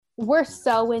We're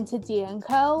so into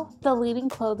D&Co, the leading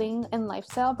clothing and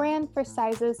lifestyle brand for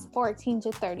sizes 14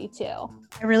 to 32.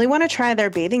 I really want to try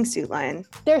their bathing suit line.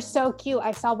 They're so cute.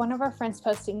 I saw one of our friends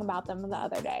posting about them the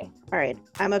other day. All right,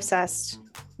 I'm obsessed.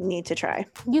 Need to try.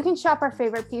 You can shop our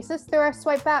favorite pieces through our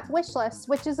Swipe Fat wish list,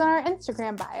 which is on our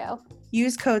Instagram bio.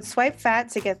 Use code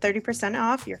SWIPEFAT to get 30%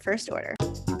 off your first order.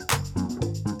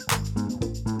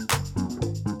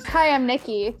 Hi, I'm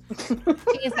Nikki.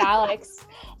 She's Alex.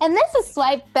 And this is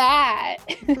Swipe Fat.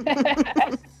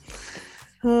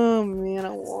 Oh man,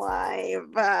 alive.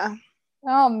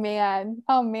 Oh man.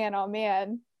 Man, oh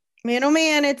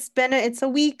man, it's a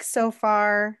week so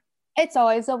far. It's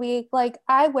always a week. Like,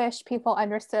 I wish people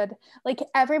understood, like,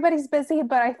 everybody's busy,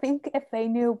 but I think if they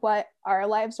knew what our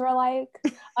lives were like,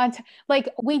 like,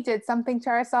 we did something to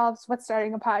ourselves with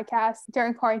starting a podcast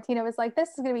during quarantine. It was like, this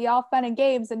is going to be all fun and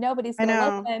games and nobody's going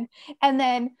to listen. And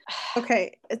then.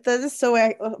 Okay.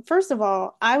 First of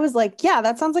all, I was like, yeah,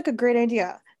 that sounds like a great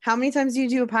idea. How many times do you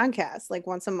do a podcast? Like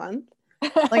once a month?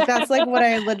 Like that's like what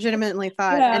I legitimately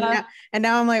thought. Yeah. And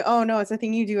now I'm like, oh no, it's a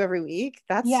thing you do every week.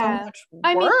 That's so much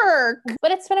work.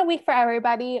 But it's been a week for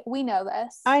everybody. We know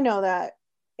this. I know that.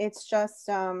 It's just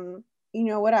you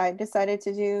know what I decided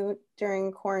to do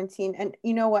during quarantine. And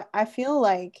you know what? I feel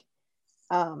like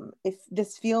it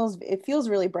feels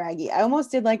really braggy. I almost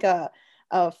did like a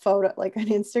photo, like an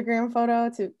Instagram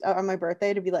photo on my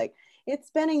birthday to be like,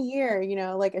 it's been a year, you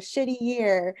know, like a shitty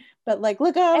year, but like,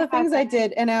 look at all the things I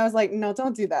did. And I was like, no,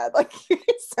 don't do that. Like, you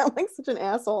sound like such an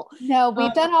asshole. No,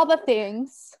 we've done all the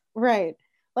things. Right.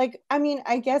 Like, I mean,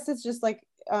 I guess it's just like,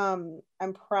 I'm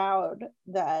proud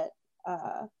that,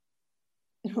 I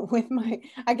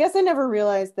guess I never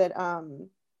realized that,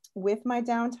 with my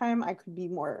downtime, I could be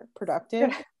more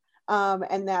productive.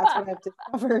 And that's what I've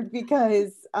discovered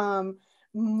because,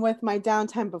 with my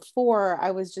downtime before,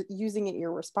 I was just using it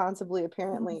irresponsibly,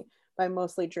 apparently, by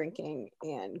mostly drinking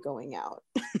and going out.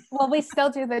 Well, we still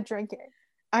do the drinking.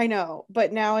 I know,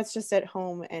 but now it's just at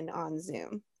home and on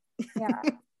Zoom. Yeah.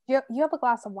 You have a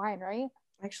glass of wine, right?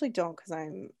 I actually don't, because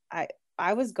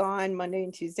I was gone Monday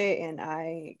and Tuesday, and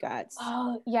I got.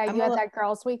 Oh yeah, you had that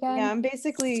girls' weekend. Yeah, I'm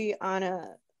basically on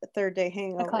a third day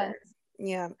hangover.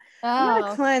 Yeah, oh.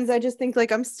 Not a cleanse. I just think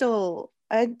like I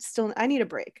need a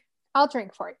break. I'll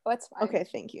drink for you. It's fine. Okay,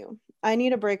 thank you. I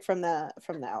need a break from the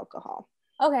alcohol.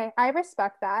 Okay, I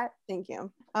respect that. Thank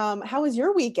you. How was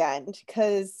your weekend?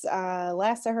 Because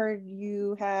last I heard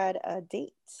you had a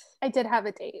date. I did have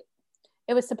a date.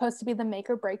 It was supposed to be the make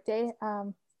or break day.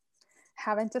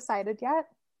 Haven't decided yet.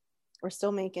 We're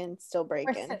still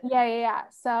breaking. Yeah.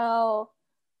 So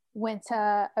went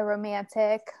to a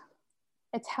romantic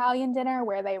Italian dinner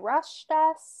where they rushed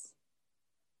us.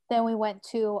 Then we went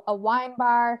to a wine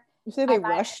bar. You say they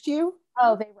rushed you?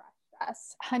 Oh, they rushed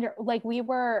us.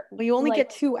 We only get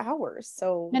 2 hours,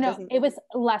 so no, it was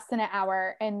less than an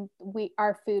hour, and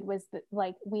our food was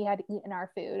like, we had eaten our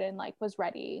food and like was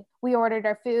ready. We ordered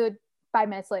our food. 5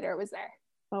 minutes later, it was there.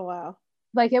 Oh wow!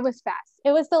 Like it was fast.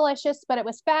 It was delicious, but it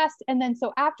was fast. And then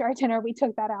so after our dinner, we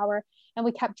took that hour and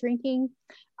we kept drinking.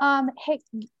 Hey,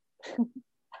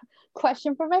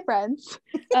 question for my friends,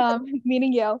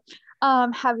 meaning you.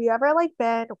 Have you ever like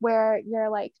been where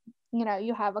you're like, you know,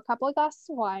 you have a couple of glasses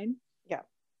of wine? Yeah.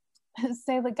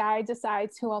 Say the guy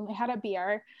decides who only had a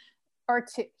beer or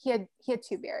two. He had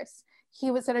 2 beers. He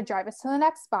was going to drive us to the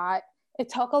next spot. It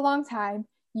took a long time.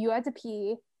 You had to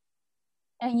pee,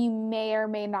 and you may or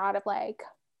may not have like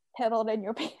piddled in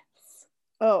your pants.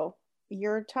 Oh,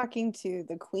 you're talking to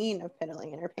the queen of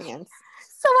piddling in her pants.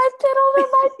 So I piddled in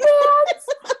my pants.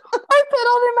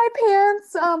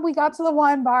 We got to the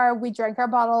wine bar, we drank our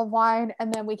bottle of wine,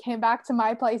 and then we came back to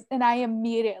my place, and I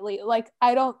immediately you're like,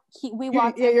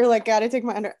 gotta take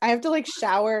my I have to like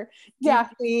shower,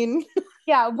 clean.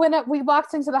 Yeah, when we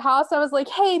walked into the house, I was like,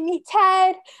 hey, meet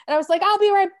Ted, and I was like, I'll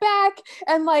be right back.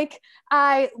 And like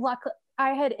I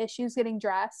had issues getting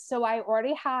dressed, so I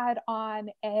already had on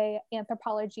a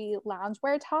Anthropologie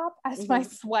loungewear top as my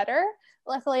sweater.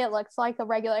 Luckily it looks like a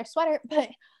regular sweater, but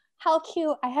how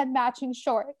cute, I had matching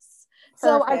shorts.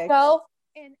 So I go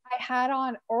and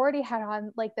I already had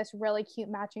on like this really cute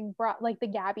matching bra, like the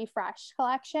Gabby Fresh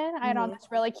collection. I had on this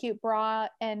really cute bra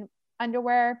and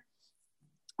underwear.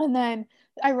 And then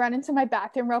I run into my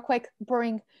bathroom real quick,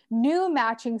 bring new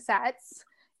matching sets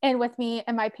in with me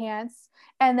and my pants.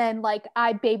 And then like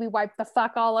I baby wipe the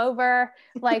fuck all over.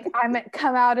 Like I'm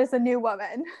come out as a new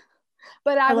woman.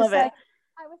 But I was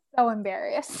so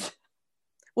embarrassed.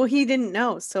 Well, he didn't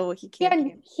know, so he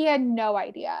can't. He had no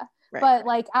idea. Right. But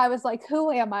like, I was like,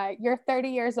 who am I? You're 30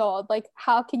 years old. Like,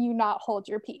 how can you not hold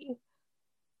your pee?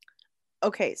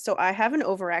 okay, so I have an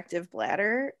overactive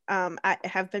bladder. I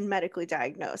have been medically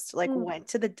diagnosed. Like, Mm. went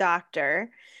to the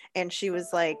doctor, and she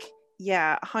was like,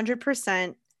 "Yeah,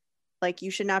 100%. Like,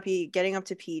 you should not be getting up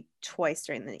to pee twice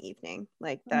during the evening.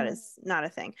 Like, that Mm. is not a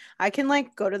thing. I can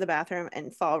like go to the bathroom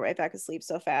and fall right back asleep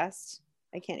so fast.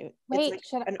 I can't even. It's Wait, like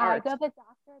should an I art. go to the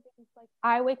doctor? Because like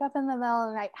I wake up in the middle of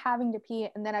the night having to pee,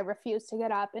 and then I refuse to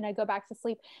get up, and I go back to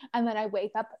sleep, and then I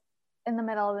wake up in the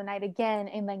middle of the night again,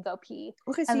 and then go pee,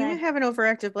 Okay, so and you then might have an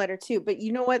overactive bladder too, but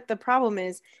you know what the problem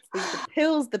is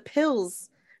the pills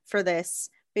for this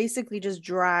basically just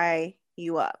dry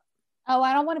you up. oh,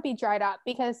 I don't want to be dried up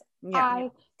because Yeah.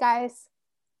 I guys,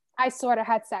 I sort of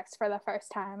had sex for the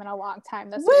first time in a long time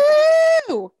this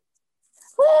weekend. Woo!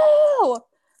 Woo!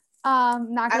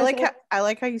 Not I gonna like say, I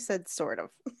like how you said sort of.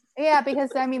 yeah,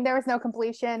 because I mean there was no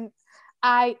completion.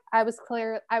 I was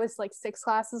clear. I was like 6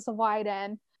 glasses of wine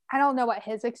in. I don't know what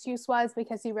his excuse was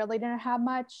because he really didn't have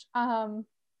much. I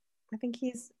think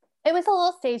he's It was a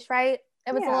little stage fright.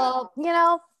 It was a yeah. little, you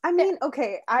know. I mean,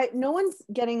 okay, no one's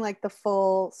getting like the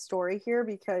full story here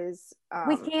because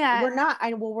We can't.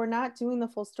 we're not doing the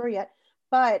full story yet,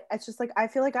 but it's just like I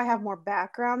feel like I have more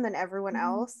background than everyone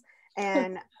else,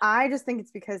 and I just think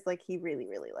it's because like he really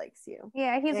really likes you.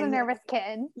 Yeah, he's a And nervous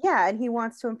kid. yeah, and he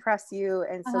wants to impress you,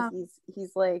 and so Uh-huh.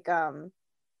 he's like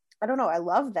I don't know, I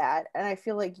love that, and I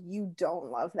feel like you don't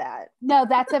love that. No,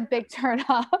 that's a big turn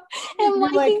off. Him You're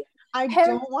like, liking I him.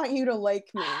 don't want you to like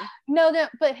me. No,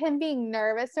 but him being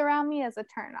nervous around me is a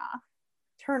turn off.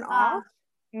 Turn off?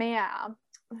 Yeah.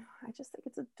 I just think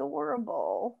it's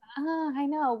adorable. I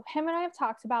know. Him and I have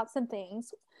talked about some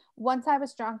things. Once I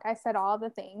was drunk, I said all the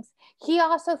things. He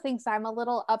also thinks I'm a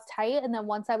little uptight. And then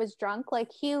once I was drunk,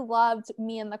 like he loved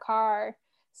me in the car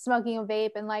smoking a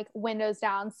vape and like windows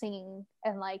down singing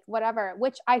and like whatever,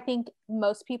 which I think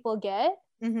most people get.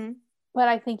 Mm-hmm. But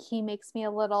I think he makes me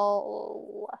a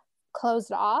little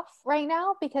closed off right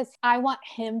now because I want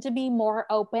him to be more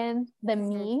open than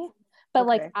me. But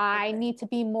like I need to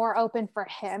be more open for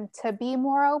him to be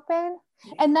more open.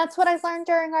 And that's what I learned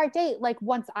during our date. Like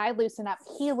once I loosen up,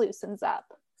 he loosens up.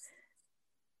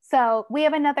 So we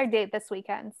have another date this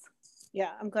weekend.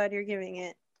 Yeah, I'm glad you're giving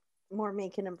it more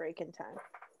making and breaking time.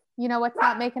 You know what's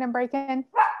not making him breaking?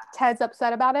 Ted's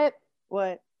upset about it.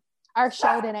 What? Our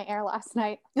show didn't air last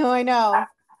night. No, I know.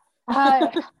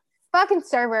 Fucking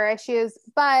server issues,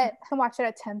 but I can watch it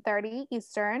at 10:30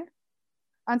 Eastern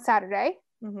on Saturday.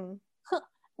 Mm-hmm.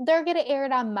 They're going to air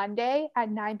it on Monday at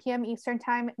 9 p.m. Eastern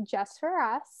time just for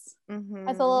us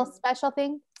as a little special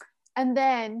thing. And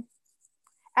then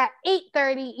at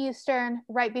 8:30 Eastern,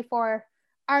 right before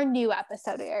our new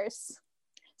episode airs.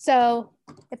 So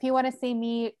if you want to see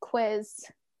me quiz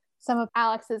some of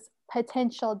Alex's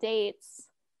potential dates,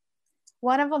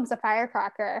 one of them's a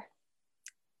firecracker.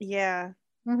 Yeah.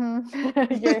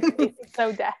 Mm-hmm. Your face is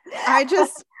so dead.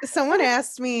 Someone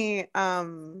asked me,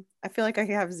 I feel like I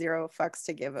have zero fucks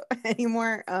to give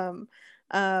anymore.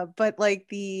 But like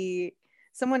a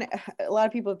lot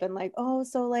of people have been like, oh,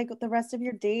 so like the rest of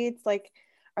your dates, like,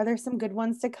 are there some good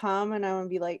ones to come? And I'm gonna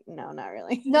be like, no, not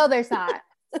really. No, there's not.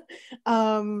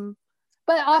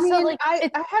 But also, I mean, like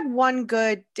I had one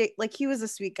good date. Like he was a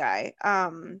sweet guy. I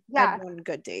had one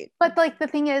good date. But like the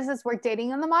thing is we're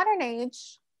dating in the modern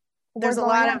age. There's a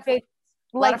lot of dates,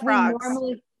 like we frogs.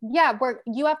 Normally,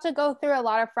 you have to go through a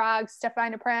lot of frogs to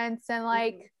find a prince, and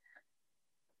like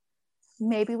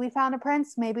maybe we found a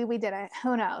prince, maybe we didn't.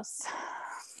 Who knows?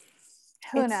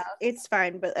 Who knows? It's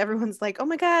fine, but everyone's like, oh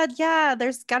my god, yeah,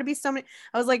 there's got to be so many.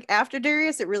 I was like, after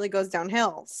Darius, it really goes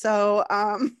downhill. So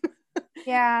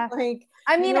yeah, like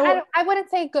I mean, I wouldn't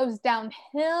say it goes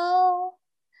downhill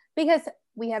because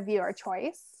we have viewer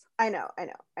choice. I know.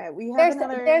 We have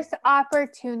there's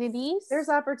opportunities. There's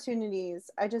opportunities.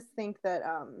 I just think that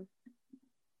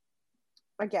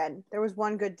again, there was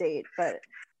one good date, but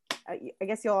I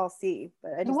guess you'll all see.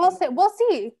 But I just we'll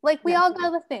see. Like we all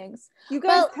know the things. You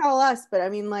guys tell us, but I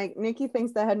mean, like Nikki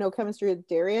thinks that I had no chemistry with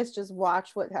Darius. Just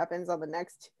watch what happens on the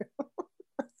next two.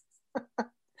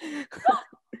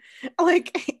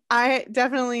 Like I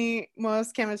definitely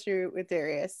most chemistry with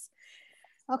Darius.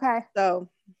 Okay. So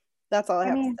that's all I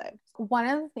have to say. One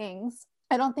of the things,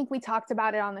 I don't think we talked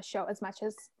about it on the show as much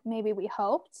as maybe we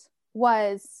hoped,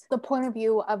 was the point of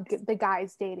view of the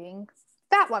guys dating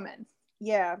that woman.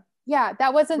 Yeah. Yeah,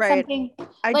 that wasn't something.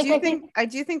 I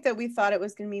do think that we thought it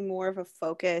was going to be more of a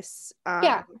focus.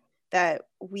 That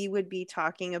we would be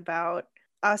talking about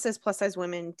us as plus size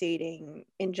women dating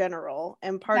in general,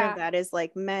 and part of that is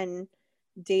like men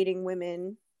dating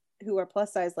women who are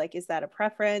plus size. Like, is that a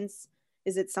preference?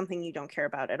 Is it something you don't care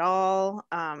about at all?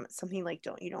 Something like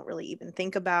you don't really even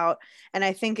think about? And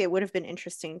I think it would have been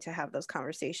interesting to have those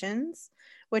conversations,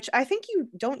 which I think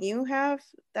you have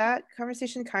that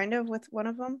conversation kind of with one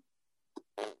of them?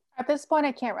 At this point,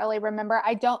 I can't really remember.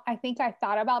 I think I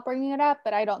thought about bringing it up,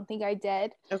 but I don't think I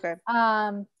did. Okay.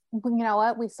 You know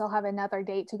what? We still have another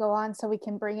date to go on, so we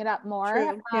can bring it up more.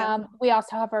 True, yeah. We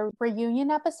also have a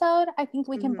reunion episode. I think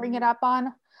we can bring it up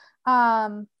on.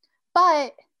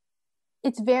 But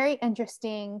it's very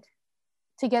interesting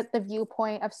to get the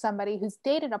viewpoint of somebody who's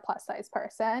dated a plus size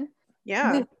person.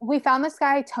 Yeah. We found this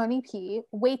guy, Tony P,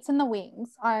 Waits in the Wings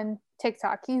on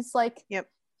TikTok. He's like,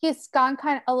 he's gone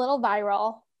kind of a little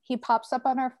viral. He pops up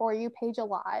on our For You page a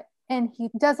lot, and he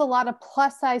does a lot of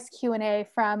plus size Q&A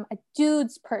from a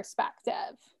dude's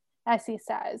perspective, as he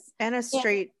says. And a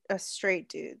straight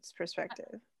dude's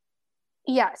perspective.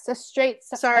 Yes, straight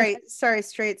size.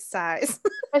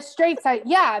 A straight size.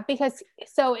 Yeah, because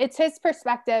so it's his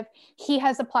perspective. He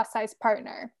has a plus size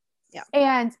partner. Yeah.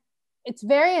 And it's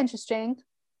very interesting.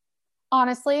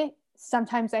 Honestly,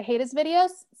 sometimes I hate his videos.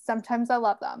 Sometimes I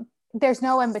love them. There's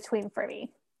no in between for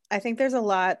me. I think there's a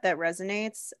lot that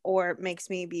resonates or makes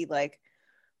me be like,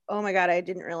 oh my God, I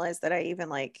didn't realize that I even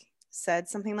like said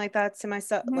something like that to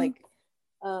myself. Like,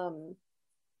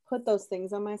 put those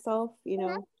things on myself, you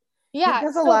know? Yeah. He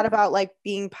does a lot about like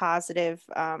being positive,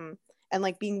 and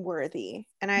like being worthy.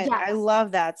 And I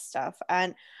love that stuff.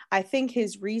 And I think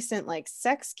his recent like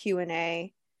sex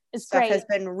Q&A stuff has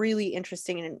been really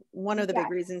interesting. And one of the big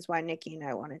reasons why Nikki and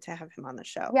I wanted to have him on the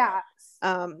show. Yeah.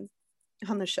 On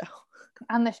the show.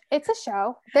 It's a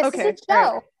show. This is a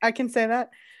show. Right. I can say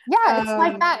that. Yeah, it's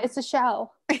like that. It's a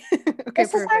show. Okay,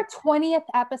 this is our 20th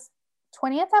episode.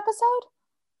 20th episode?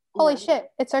 Holy shit.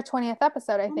 It's our 20th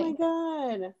episode, I think. Oh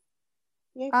my God.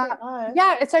 Yay for us.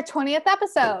 Yeah, it's our 20th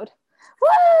episode.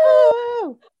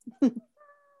 Woo!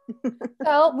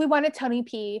 So we wanted Tony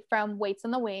P from Waits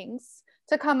in the Wings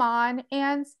to come on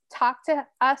and talk to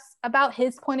us about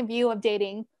his point of view of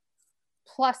dating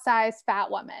plus size fat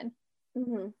women.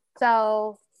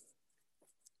 So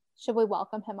should we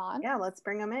welcome him on? Yeah, let's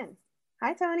bring him in.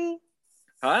 Hi, Tony.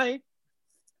 Hi.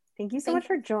 Thank you so much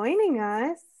for joining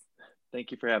us.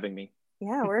 Thank you for having me.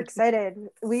 Yeah, we're excited.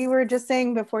 We were just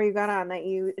saying before you got on that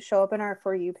you show up in our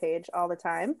For You page all the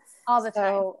time. All the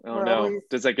time. Oh no.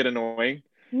 Does that get annoying?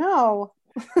 No.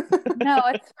 No,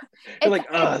 it's like,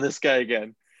 this guy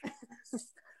again.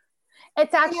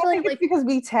 It's actually like because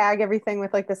we tag everything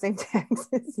with like the same tags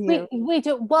as you. We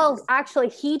do. Well, actually,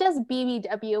 he does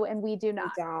BBW and we do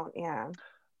not. We don't, yeah.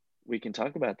 We can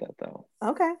talk about that though.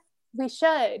 Okay. We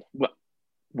should. Well,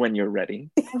 when you're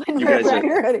ready. When you guys are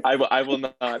ready. I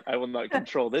will not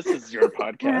control. This is your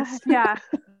podcast. Yeah.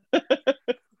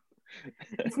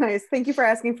 It's nice. Thank you for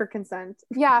asking for consent.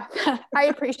 Yeah, I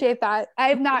appreciate that.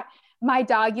 My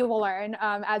dog, you will learn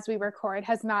as we record,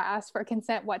 has not asked for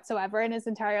consent whatsoever in his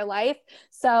entire life.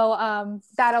 So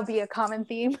that'll be a common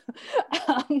theme.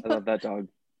 I love that dog.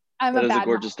 That is a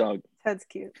gorgeous dog. That's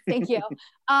cute. Thank you.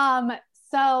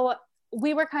 So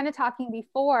we were kind of talking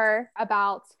before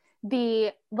about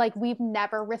we've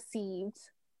never received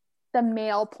the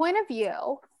male point of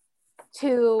view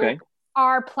to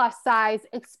our plus size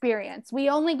experience. We've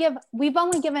only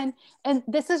given, and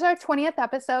this is our 20th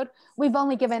episode, we've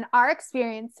only given our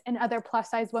experience and other plus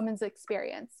size women's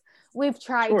experience. We've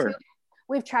tried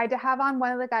to have on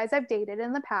one of the guys I've dated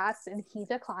in the past and he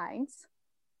declines.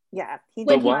 Yeah, he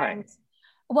declines.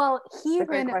 Why? Well,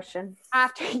 great question.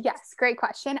 Great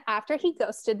question. After he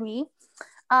ghosted me,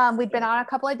 we'd been on a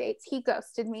couple of dates, he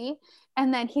ghosted me,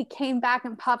 and then he came back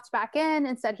and popped back in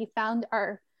and said he found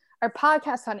our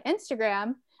podcast on Instagram.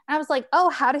 And I was like, oh,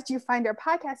 how did you find our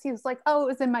podcast? He was like, oh, it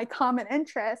was in my common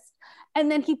interest. And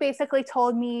then he basically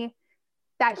told me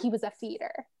that he was a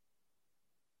feeder.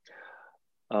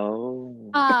 Oh.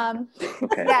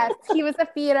 Okay. Yes, he was a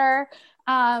feeder.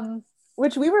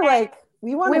 Which we were like,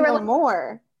 we want to know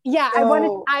more. Yeah,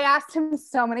 so... I asked him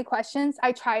so many questions.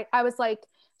 I was like,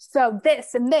 so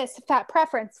this and this, fat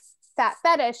preference, fat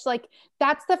fetish, like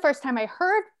that's the first time I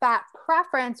heard fat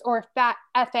preference or fat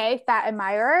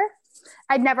admirer.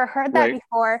 I'd never heard that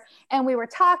before. And we were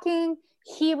talking,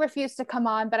 he refused to come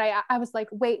on, but I was like,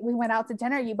 wait, we went out to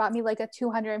dinner, you bought me like a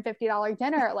 $250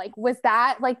 dinner, like was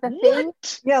that like the thing?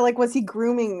 Yeah, like was he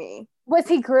grooming me?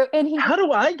 How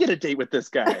do I get a date with this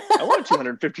guy? I want a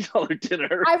 $250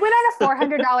 dinner. I went on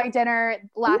a $400 dinner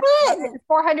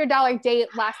 $400 date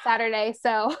last Saturday.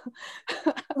 So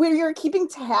when you're keeping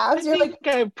tabs, you're like,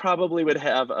 I probably would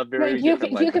have a very you can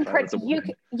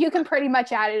pretty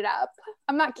much add it up.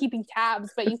 I'm not keeping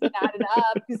tabs, but you can add it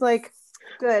up. He's like,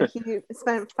 Good. He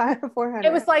spent 400.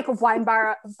 It was like a wine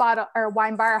bar bottle or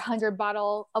wine bar 100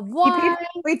 bottle of He wine.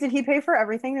 wait, did he pay for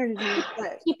everything or did he?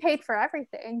 He paid for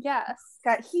everything. Yes.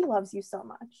 God, he loves you so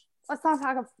much. Let's not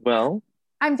talk about. Well,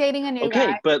 I'm dating a new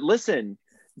okay, guy. but listen,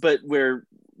 but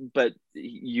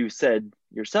you said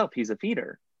yourself he's a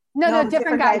feeder. No,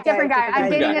 different guy. I'm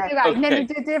dating a new guy. Okay. No,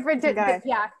 different guy.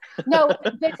 Yeah. No.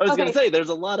 I was gonna say there's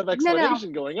a lot of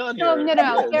explanation going on here.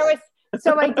 No.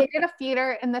 So I dated a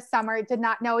feeder in the summer. Did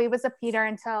not know he was a feeder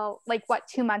until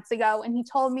 2 months ago. And he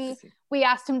told me, we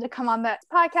asked him to come on the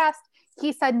podcast.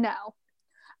 He said no.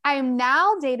 I am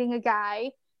now dating a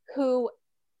guy who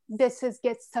gets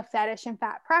to fetish and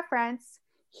fat preference.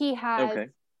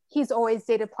 He's always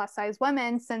dated plus size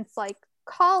women since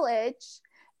college.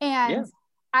 And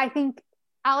I think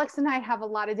Alex and I have a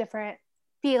lot of different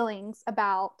feelings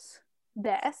about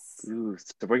this. Ooh,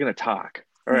 so we're gonna talk.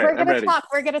 All right,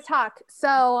 We're gonna talk.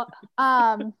 So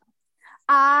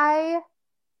I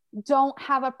don't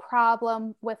have a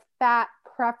problem with fat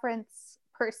preference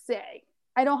per se.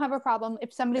 I don't have a problem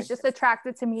if somebody's just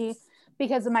attracted to me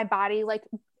because of my body,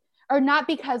 or not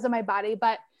because of my body,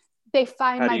 but they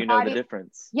find my body. How do you know the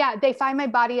difference? Yeah, they find my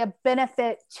body a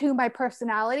benefit to my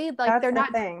personality. That's they're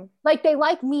not thing. They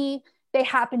like me. They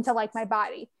happen to like my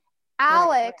body.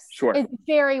 Alex is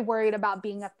very worried about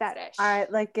being a fetish.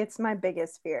 It's my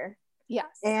biggest fear. Yes.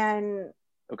 And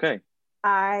okay.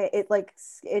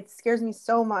 It scares me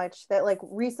so much that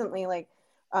recently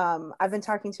I've been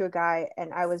talking to a guy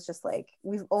and I was just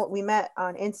we met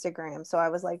on Instagram, so I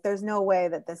was like, there's no way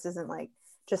that this isn't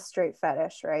just straight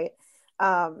fetish, right?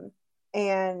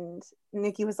 And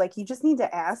Nikki was like, you just need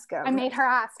to ask him. I made her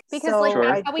ask because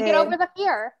that's how we get over the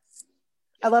fear.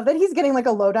 I love that he's getting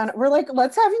a lowdown. We're like,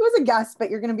 let's have you as a guest, but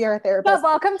you're going to be our therapist. No,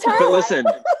 welcome to But listen,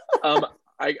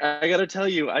 I got to tell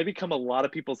you, I become a lot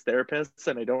of people's therapists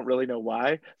and I don't really know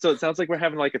why. So it sounds like we're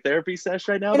having a therapy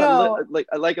session right now. I'm going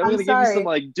to give you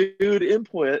some dude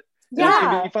input. Yeah. And it's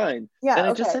going to be fine. Yeah. And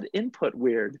I just said input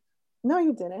weird. No,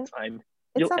 you didn't. It's fine.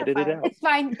 You'll edit it out. It's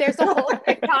fine. There's a whole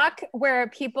TikTok where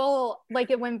people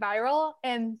it went viral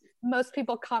and most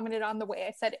people commented on the way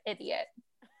I said idiot.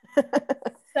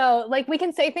 So we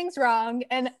can say things wrong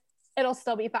and it'll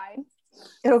still be fine.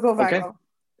 It'll go viral. Okay.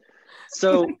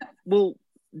 So, do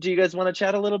you guys want to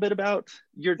chat a little bit about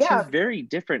your two very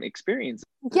different experiences?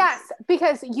 Yes,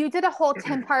 because you did a whole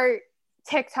 10-part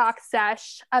TikTok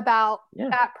sesh about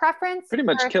that preference. Pretty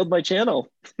much killed my channel.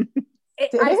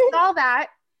 I saw that.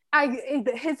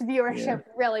 His viewership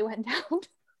really went down.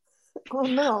 Oh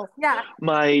no. Yeah.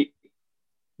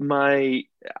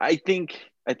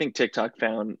 I think TikTok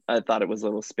thought it was a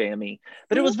little spammy,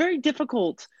 but it was very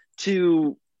difficult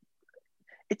to.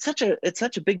 It's such a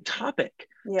big topic.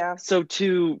 Yeah. So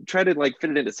to try to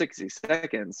fit it into 60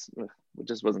 seconds, it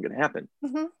just wasn't going to happen.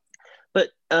 Mm-hmm.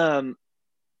 But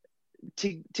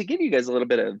to give you guys a little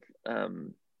bit of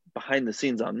behind the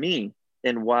scenes on me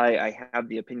and why I have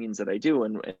the opinions that I do,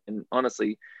 and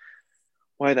honestly,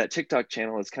 why that TikTok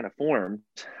channel is kind of formed.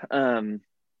 I've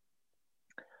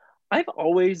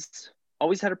always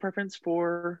had a preference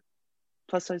for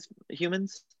plus size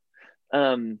humans.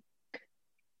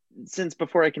 Since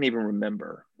before I can even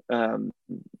remember, when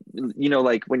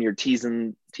you're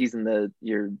teasing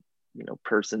your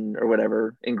person or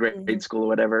whatever in grade school or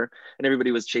whatever, and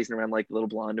everybody was chasing around little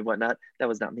blonde and whatnot. That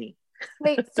was not me.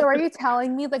 Wait, so are you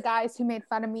telling me the guys who made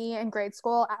fun of me in grade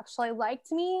school actually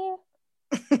liked me?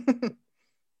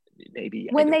 Maybe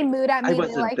when they mooed at me,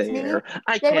 they liked me. They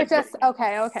were just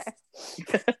okay.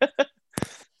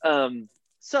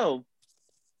 So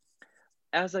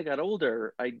as I got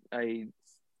older, I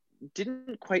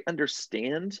didn't quite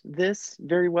understand this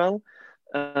very well.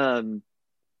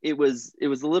 It was a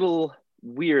little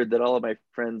weird that all of my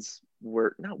friends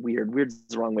were not weird. Weird's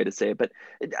the wrong way to say it, but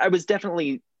I was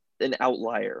definitely an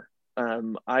outlier.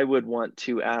 I would want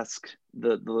to ask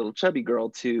the little chubby girl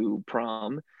to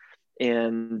prom,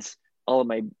 and all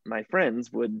of my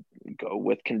friends would go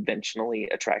with conventionally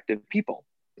attractive people,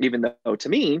 even though to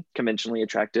me, conventionally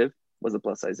attractive was a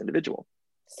plus size individual.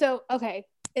 So, okay,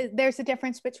 there's a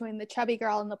difference between the chubby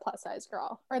girl and the plus size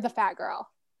girl or the fat girl.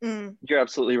 Mm. You're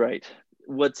absolutely right.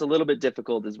 What's a little bit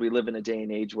difficult is we live in a day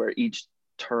and age where each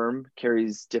term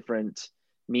carries different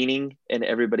meaning and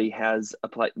everybody has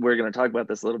applied. We're going to talk about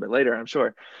this a little bit later, I'm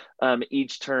sure.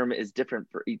 Each term is different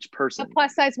for each person. The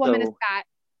plus size woman is fat.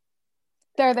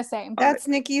 They're the same. That's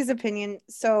Nikki's opinion.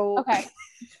 So okay.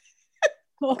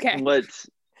 Okay.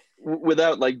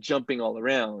 Without jumping all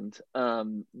around,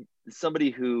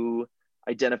 somebody who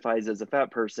identifies as a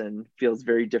fat person feels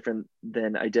very different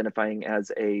than identifying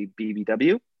as a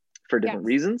BBW for different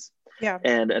reasons. Yeah.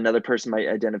 And another person might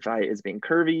identify as being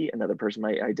curvy, another person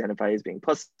might identify as being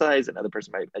plus size, another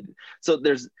person might, so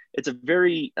it's a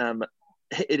very,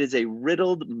 it is a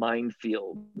riddled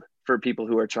minefield for people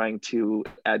who are trying to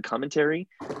add commentary,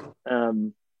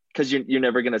 because you're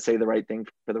never going to say the right thing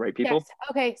for the right people. Yes.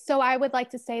 Okay. So I would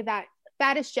like to say that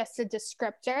that is just a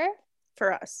descriptor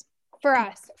For us.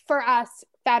 for us,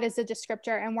 that is a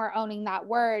descriptor, and we're owning that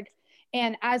word.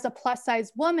 And as a plus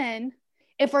size woman,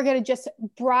 if we're going to just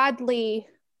broadly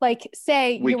like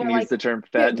say, We can use the term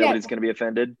fat, nobody's going to be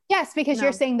offended. Yes, because No.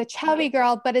 you're saying the chubby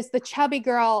girl, but is the chubby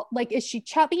girl, like, is she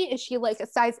chubby? Is she like a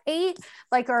size 8?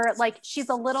 Like, or like she's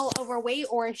a little overweight,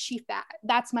 or is she fat?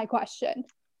 That's my question.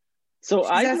 So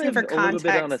She's I asking live for a little bit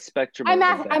on a context. spectrum.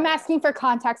 I'm asking for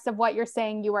context of what you're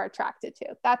saying you are attracted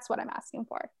to. That's what I'm asking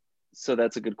for. So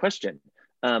that's a good question.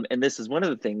 And this is one of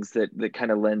the things that kind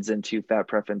of lends into fat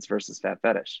preference versus fat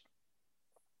fetish.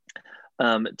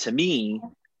 To me,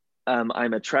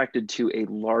 I'm attracted to a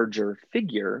larger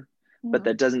figure, but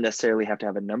that doesn't necessarily have to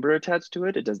have a number attached to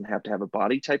it. It doesn't have to have a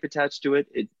body type attached to it.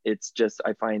 It's just,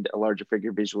 I find a larger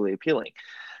figure visually appealing.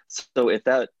 So if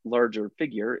that larger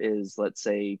figure is, let's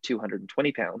say,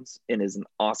 220 pounds and is an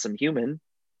awesome human,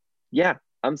 yeah,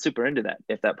 I'm super into that.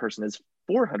 If that person is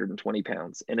 420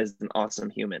 pounds and is an awesome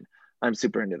human, I'm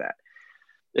super into that.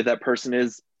 If that person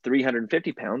is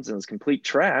 350 pounds and is complete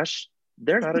trash,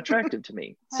 they're not attractive to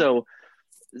me. So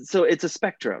it's a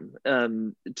spectrum.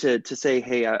 To say,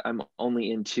 hey, I'm only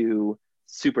into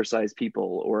supersized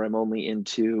people, or I'm only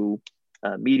into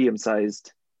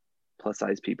medium-sized plus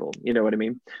size people. You know what I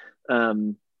mean?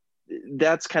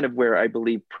 That's kind of where I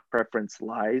believe preference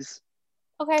lies.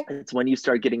 Okay. It's when you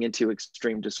start getting into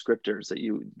extreme descriptors that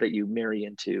you marry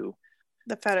into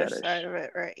The fetish side of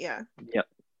it, right? Yeah. Yep.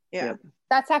 Yeah. Yep.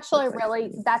 That's actually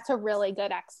that's a really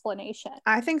good explanation.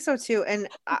 I think so too. And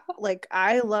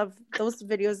I love those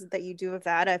videos that you do of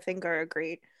that. I think are a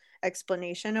great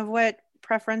explanation of what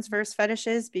preference versus fetish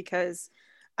is, because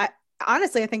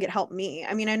honestly, I think it helped me.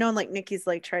 I mean, I know like Nikki's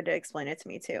like tried to explain it to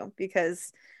me too,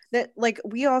 because that like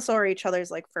we also are each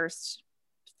other's like first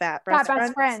fat best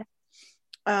friends.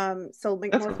 So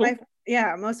like That's cool.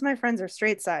 most of my friends are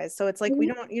straight size, so it's like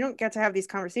you don't get to have these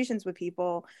conversations with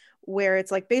people where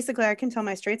it's like basically I can tell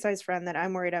my straight size friend that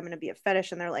I'm worried I'm going to be a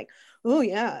fetish, and they're like, oh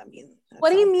yeah, I mean,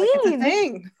 what do you mean? Like it's a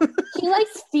thing. He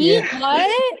likes feet. Yeah.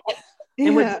 What?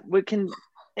 And what can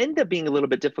end up being a little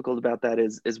bit difficult about that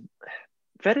is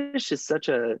fetish is such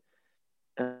a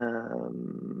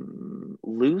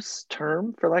loose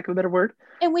term, for lack of a better word.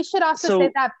 And we should also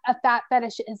say that a fat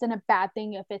fetish isn't a bad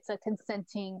thing if it's a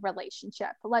consenting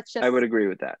relationship. I would agree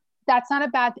with that. That's not a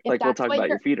bad thing. Like, we'll talk about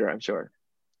your feeder, I'm sure.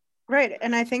 Right.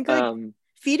 And I think like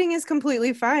feeding is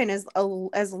completely fine as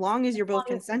long as you're both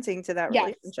consenting to that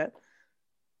relationship.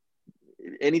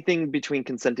 Anything between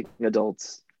consenting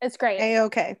adults. It's great.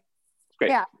 A-okay.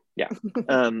 Great. Yeah.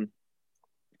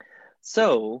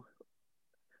 So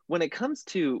when it comes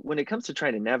to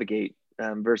trying to navigate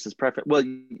versus preference, well,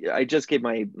 I just gave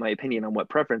my opinion on what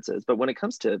preference is, but when it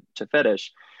comes to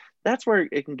fetish, that's where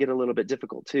it can get a little bit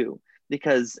difficult too,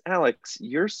 because Alex,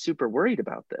 you're super worried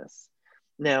about this.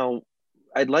 Now,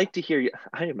 I'd like to hear you.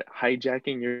 I am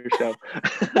hijacking your show.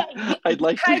 I'd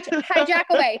like to hijack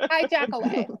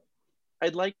away.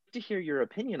 I'd like to hear your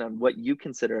opinion on what you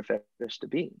consider a fetish to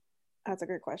be. That's a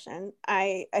great question.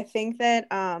 I think that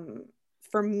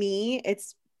for me,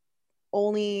 it's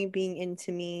only being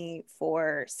into me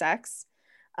for sex,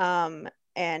 and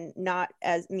not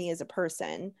as me as a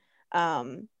person.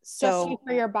 So just you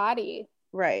for your body.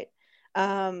 Right.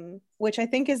 Which I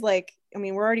think is like, I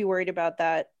mean, we're already worried about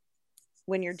that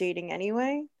when you're dating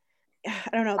anyway. I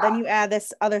don't know. Then you add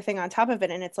this other thing on top of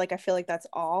it, and it's like I feel like that's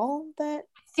all that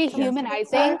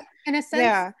dehumanizing in a sense.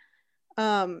 Yeah.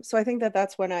 So I think that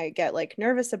that's when I get like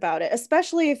nervous about it,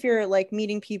 especially if you're like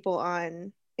meeting people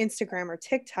on Instagram or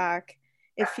TikTok.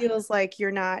 It feels like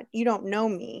you don't know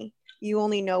me. You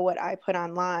only know what I put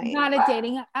online. Not a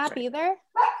dating app either.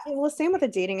 Well, same with a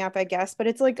dating app, I guess, but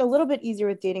it's like a little bit easier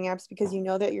with dating apps because you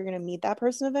know that you're going to meet that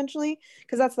person eventually,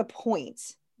 because that's the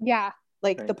point. Yeah.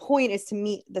 Like the point is to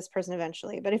meet this person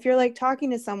eventually. But if you're like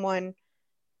talking to someone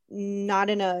not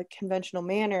in a conventional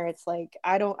manner, it's like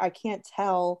I can't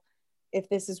tell if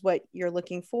this is what you're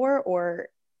looking for, or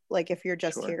like if you're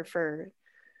just here for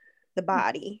the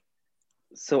body.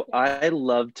 So I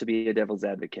love to be a devil's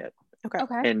advocate. Okay.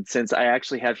 And since I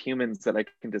actually have humans that I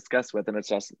can discuss with, and it's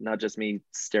just not just me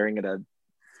staring at a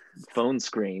phone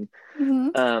screen,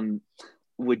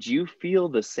 would you feel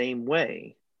the same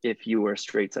way if you were a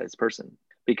straight sized person?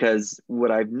 Because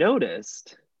what I've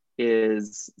noticed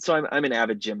is, so I'm an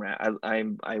avid gym rat.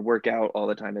 I work out all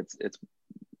the time. It's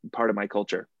part of my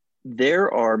culture.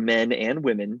 there are men and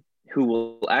women who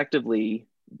will actively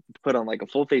put on like a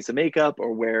full face of makeup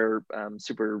or wear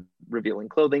super revealing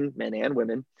clothing, men and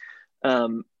women,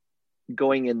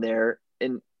 going in there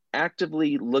and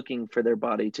actively looking for their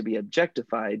body to be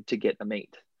objectified to get a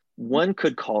mate. One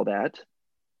could call that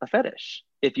a fetish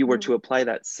if you were to apply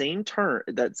that same term,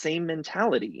 that same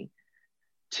mentality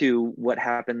to what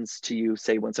happens to you,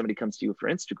 say, when somebody comes to you for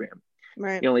Instagram.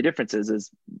 Right. The only difference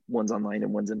is one's online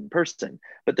and one's in person,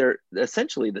 but they're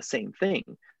essentially the same thing.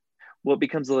 What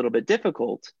becomes a little bit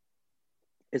difficult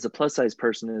is a plus size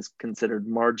person is considered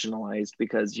marginalized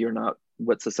because you're not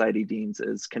what society deems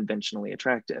as conventionally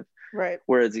attractive. Right.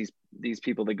 Whereas these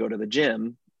people that go to the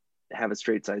gym have a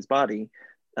straight size body,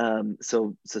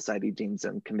 so society deems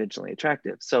them conventionally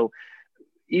attractive. So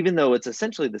even though it's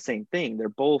essentially the same thing, they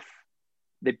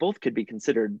both could be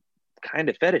considered kind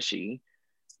of fetishy.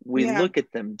 We look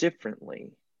at them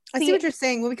differently. I see what you're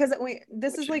saying. Well, because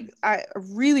this is like, I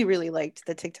really, really liked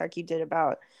the TikTok you did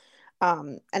about,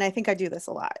 and I think I do this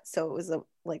a lot. So it was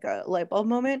like a light bulb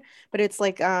moment, but it's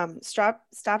like,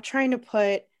 stop trying to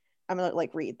put, I'm gonna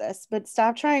like read this, but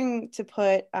stop trying to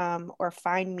put, or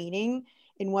find meaning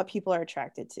in what people are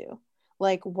attracted to.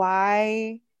 Like,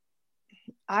 why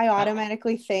I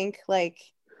automatically think like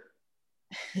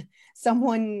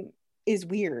someone is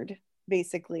weird,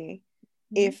 basically,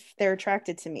 if they're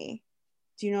attracted to me.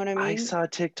 Do you know what I mean? I saw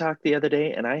TikTok the other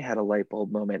day and I had a light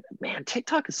bulb moment. Man,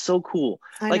 TikTok is so cool.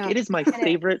 Like, it is my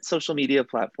favorite social media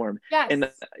platform. Yes.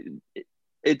 And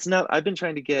it's not, I've been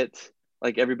trying to get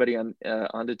like everybody on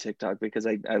onto TikTok because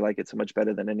I like it so much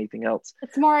better than anything else.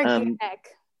 It's more organic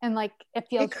and like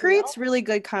it creates really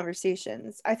good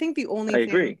conversations. I think the only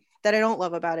thing that I don't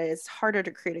love about it is harder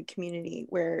to create a community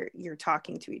where you're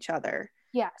talking to each other.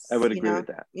 Yes. I would agree with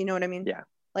that. You know what I mean? Yeah.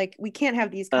 Like, we can't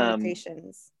have these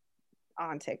conversations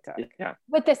on TikTok. Yeah.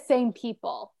 With the same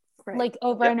people, right. Like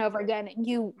over and over again.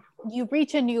 You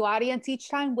reach a new audience each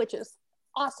time, which is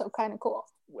also kind of cool.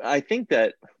 I think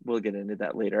that we'll get into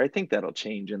that later. I think that'll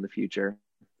change in the future.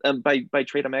 By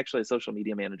trade, I'm actually a social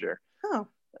media manager. Oh.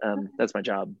 That's my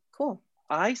job. Cool.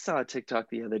 I saw TikTok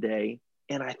the other day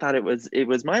and I thought it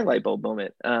was my light bulb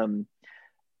moment.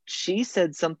 She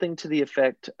said something to the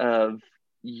effect of,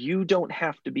 you don't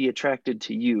have to be attracted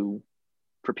to you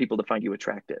for people to find you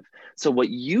attractive. So what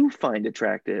you find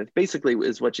attractive, basically,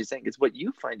 is what she's saying, is what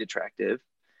you find attractive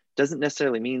doesn't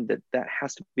necessarily mean that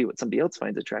has to be what somebody else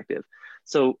finds attractive.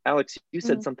 So Alex, you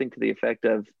said something to the effect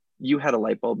of, you had a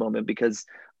light bulb moment because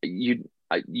you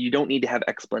don't need to have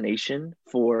explanation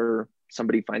for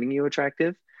somebody finding you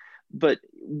attractive. But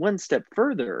one step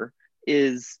further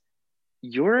is,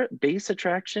 your base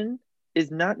attraction is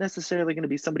not necessarily going to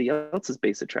be somebody else's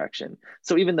base attraction.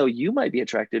 So even though you might be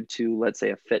attracted to, let's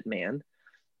say, a fit man,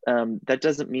 that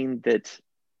doesn't mean that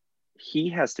he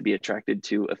has to be attracted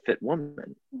to a fit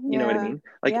woman. You know what I mean?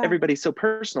 Like, everybody's so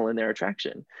personal in their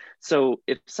attraction. So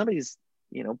if somebody's,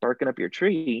 barking up your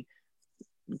tree,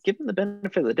 give them the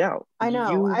benefit of the doubt. I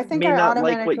know. I think may not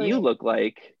like what you look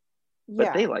like,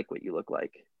 but they like what you look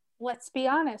like. Let's be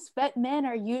honest, fit men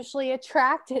are usually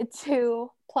attracted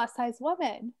to plus size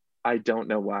women. I don't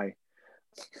know why.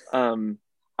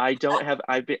 I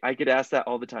get asked that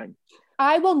all the time.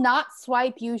 I will not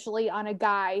swipe usually on a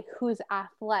guy who's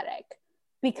athletic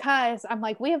because I'm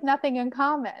like, we have nothing in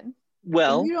common.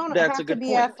 Well, you don't that's have a good to be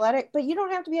point. athletic, but you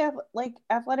don't have to be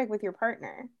athletic with your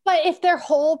partner. But if their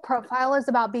whole profile is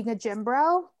about being a gym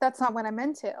bro, that's not what I'm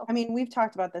into. I mean, we've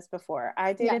talked about this before.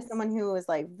 I dated someone who was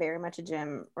like very much a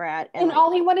gym rat, and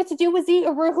all he wanted to do was eat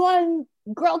arugula and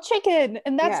grilled chicken,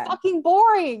 and that's fucking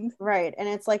boring. Right? And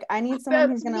it's like, I need someone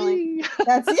who's gonna like.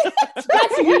 That's you.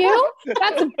 That's you.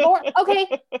 That's boring. Okay,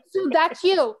 so that's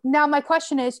you. Now my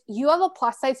question is, you have a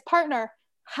plus size partner.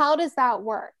 How does that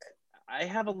work? I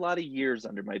have a lot of years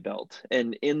under my belt,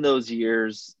 and in those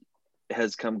years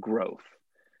has come growth.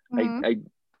 I'm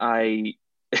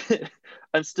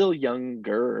still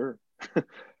younger,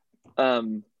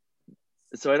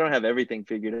 so I don't have everything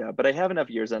figured out, but I have enough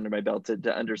years under my belt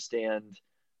to understand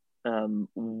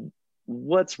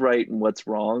what's right and what's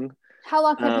wrong. How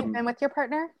long have you been with your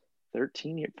partner?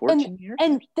 13 years, 14 years.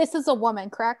 And this is a woman,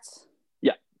 correct?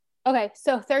 Yeah. Okay,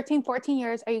 so 13, 14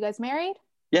 years. Are you guys married?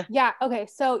 Yeah. Yeah. Okay.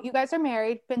 So you guys are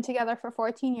married, been together for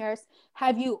 14 years.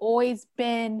 Have you always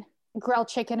been grilled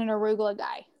chicken and arugula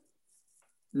guy?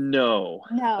 No.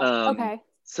 Okay.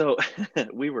 So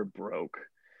we were broke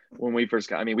when we first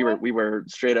got, I mean, we were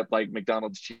straight up like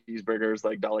McDonald's cheeseburgers,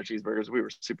 like dollar cheeseburgers. We were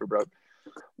super broke.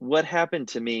 What happened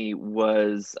to me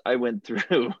was I went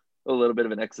through a little bit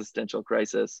of an existential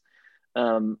crisis,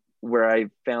 where I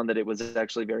found that it was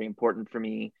actually very important for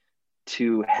me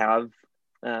to have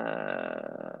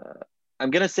I'm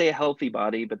gonna say a healthy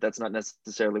body, but that's not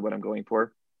necessarily what I'm going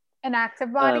for. An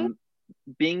active body.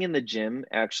 Being in the gym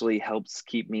actually helps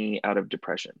keep me out of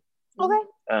depression. Okay.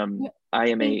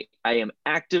 I am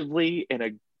actively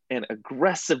and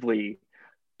aggressively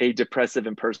a depressive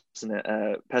and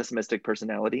pessimistic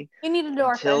personality. You need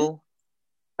endorphin. Until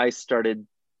I started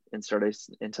going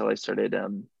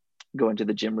to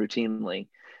the gym routinely.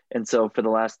 And so for the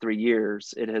last 3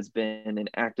 years, it has been an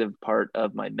active part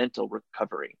of my mental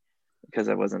recovery, because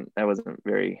I wasn't in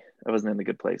a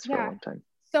good place for a long time.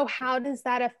 So how does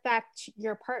that affect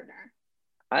your partner?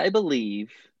 I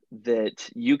believe that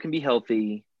you can be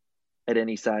healthy at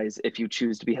any size if you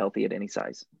choose to be healthy at any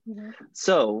size. Mm-hmm.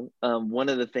 So one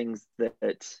of the things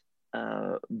that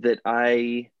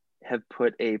I have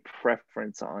put a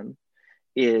preference on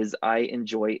is I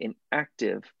enjoy an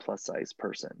active plus size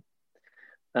person.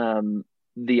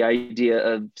 The idea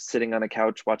of sitting on a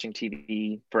couch watching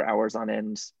TV for hours on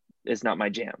end is not my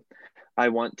jam. I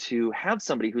want to have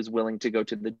somebody who's willing to go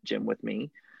to the gym with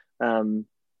me.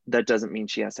 That doesn't mean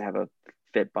she has to have a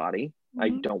fit body. Mm-hmm. I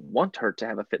don't want her to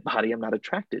have a fit body. I'm not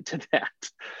attracted to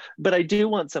that. But I do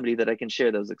want somebody that I can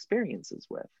share those experiences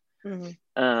with.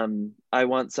 Mm-hmm. I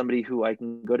want somebody who I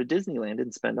can go to Disneyland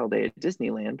and spend all day at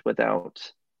Disneyland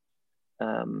without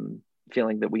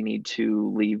feeling that we need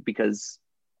to leave because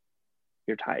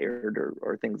you're tired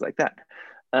or things like that.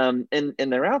 And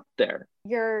they're out there.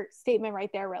 Your statement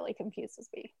right there really confuses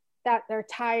me, that they're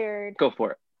tired. Go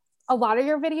for it. A lot of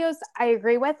your videos I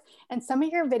agree with, and some of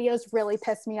your videos really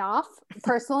piss me off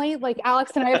personally. Like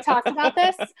Alex and I have talked about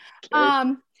this.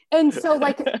 And so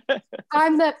like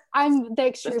I'm the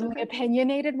extremely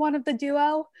opinionated one of the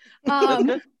duo.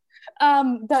 The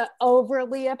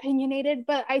overly opinionated,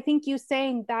 but I think you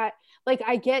saying that, like,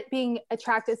 I get being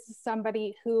attracted to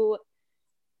somebody who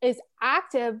is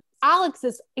active. Alex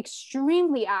is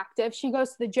extremely active. She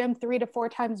goes to the gym 3 to 4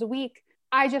 times a week.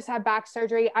 I just had back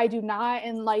surgery. I do not,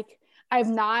 and like I've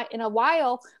not in a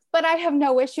while, but I have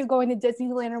no issue going to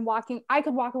Disneyland and walking. I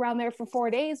could walk around there for 4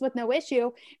 days with no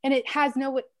issue, and it has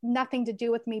nothing to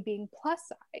do with me being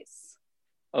plus size.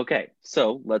 Okay,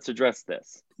 so let's address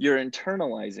this. You're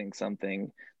internalizing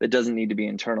something that doesn't need to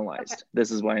be internalized. Okay.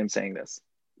 This is why I'm saying this.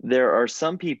 There are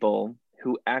some people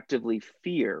who actively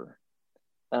fear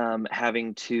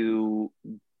having to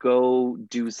go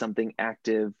do something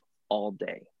active all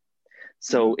day.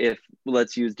 So if,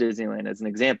 let's use Disneyland as an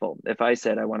example. If I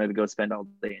said I wanted to go spend all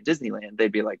day in Disneyland,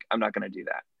 they'd be like, I'm not going to do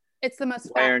that. It's the most.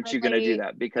 Why aren't you going to do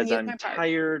that? Because I'm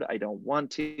tired. I don't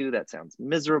want to. That sounds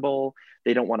miserable.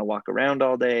 They don't want to walk around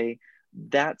all day.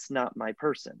 That's not my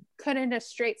person. Couldn't a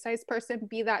straight size person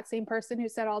be that same person who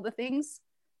said all the things?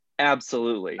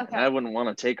 Absolutely. Okay. And I wouldn't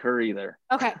want to take her either.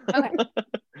 Okay.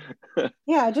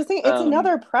 Yeah, I just think it's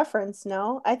another preference.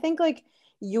 No, I think like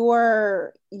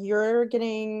you're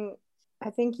getting, I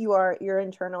think you're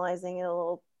internalizing it a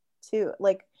little too.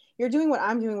 Like you're doing what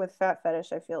I'm doing with fat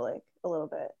fetish, I feel like a little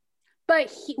bit.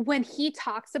 But when he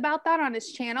talks about that on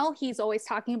his channel, he's always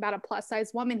talking about a plus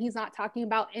size woman. He's not talking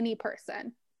about any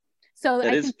person. So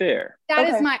that is fair. That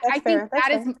is my,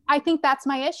 I think that's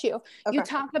my issue. Okay. You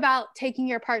talk about taking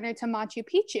your partner to Machu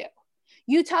Picchu.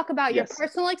 You talk about your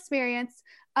personal experience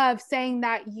of saying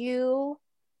that you,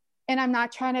 and I'm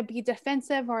not trying to be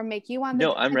defensive or make you on the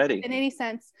No, I'm ready. In any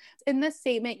sense. In this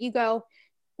statement, you go,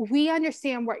 we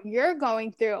understand what you're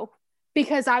going through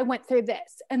because I went through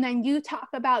this. And then you talk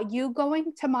about you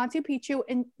going to Machu Picchu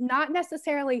and not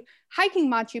necessarily hiking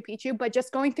Machu Picchu, but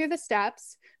just going through the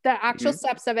steps, the actual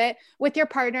steps of it with your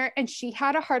partner. And she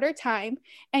had a harder time.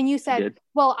 And you said,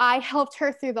 well, I helped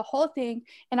her through the whole thing.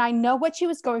 And I know what she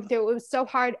was going through. It was so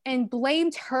hard, and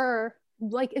blamed her.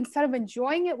 Like, instead of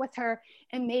enjoying it with her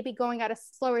and maybe going at a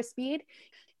slower speed,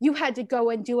 you had to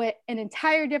go and do it an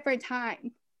entire different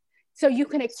time so you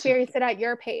can experience it at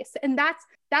your pace. And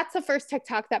that's the first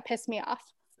TikTok that pissed me off.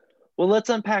 Well,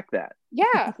 let's unpack that.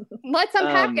 Yeah, let's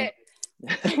unpack it.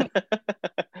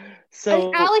 So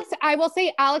and Alex, I will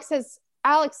say Alex has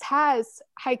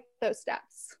hiked those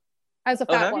steps as a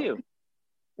fat woman. You?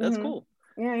 That's cool.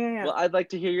 Yeah. Well, I'd like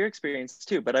to hear your experience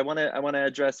too, but I want to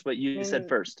address what you said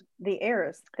first. The air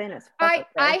is thin as fuck.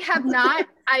 I have not.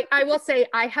 I will say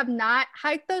I have not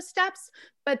hiked those steps,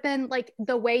 but then like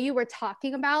the way you were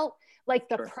talking about like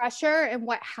the pressure and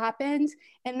what happened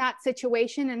in that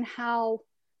situation and how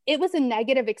it was a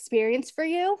negative experience for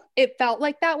you. It felt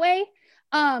like that way.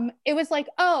 It was like,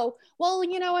 oh, well,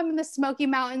 you know, I'm in the Smoky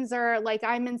Mountains, or like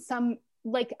I'm in some,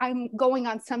 like I'm going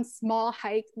on some small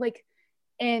hike, like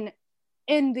in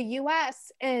the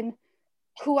US, and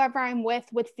whoever I'm with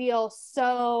would feel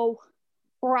so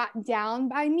brought down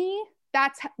by me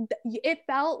it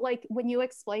felt like when you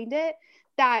explained it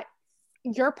that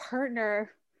your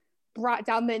partner brought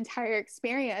down the entire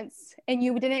experience and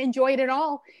you didn't enjoy it at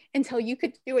all until you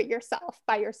could do it yourself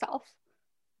by yourself.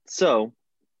 So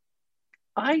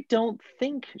I don't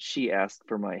think she asked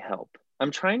for my help.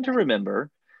 I'm trying to remember,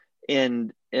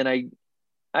 and I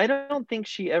don't think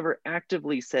she ever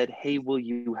actively said, "Hey, will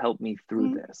you help me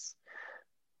through this?"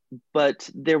 But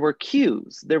there were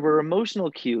cues, there were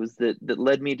emotional cues that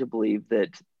led me to believe that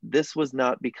this was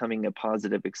not becoming a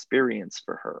positive experience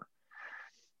for her.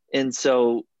 And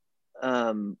so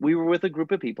we were with a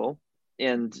group of people,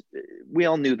 and we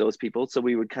all knew those people, so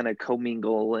we would kind of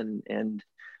commingle, and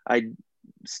I'd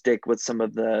stick with some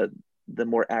of the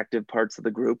more active parts of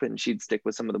the group, and she'd stick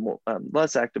with some of the more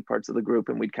less active parts of the group,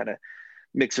 and we'd kind of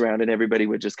mix around, and everybody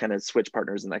would just kind of switch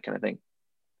partners and that kind of thing.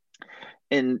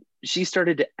 And she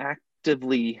started to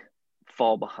actively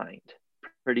fall behind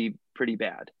pretty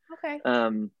bad. Okay.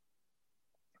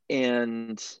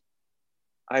 And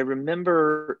I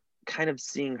remember kind of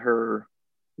seeing her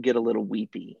get a little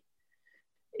weepy,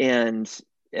 and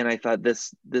I thought,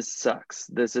 this sucks.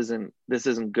 This isn't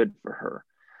good for her.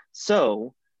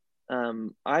 So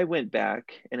I went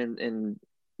back and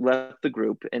left the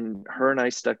group, and her and I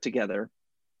stuck together.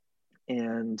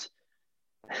 And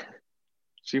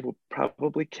she will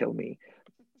probably kill me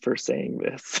for saying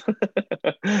this.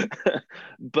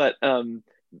 But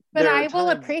I will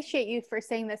appreciate you for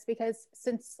saying this, because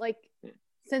since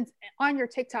on your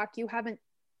TikTok you haven't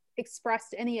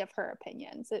expressed any of her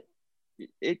opinions.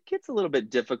 It gets a little bit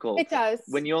difficult. It does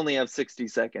when you only have 60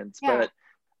 seconds. Yeah.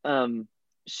 But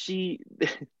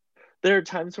there are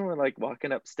times when we're like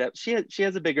walking up steps. She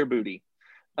has a bigger booty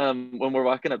when we're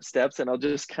walking up steps, and I'll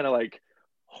just kind of like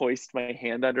hoist my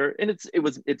hand under, and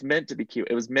it's meant to be cute.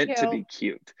 It was meant to be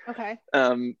cute. Okay.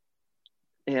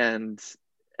 And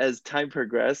as time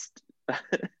progressed,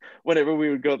 whenever we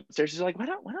would go upstairs, she's like, why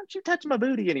don't you touch my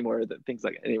booty anymore? Things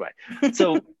like that. Anyway,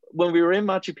 so when we were in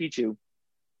Machu Picchu,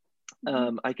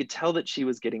 I could tell that she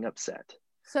was getting upset.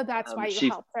 So that's why you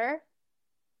helped her?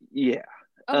 Yeah.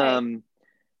 Okay.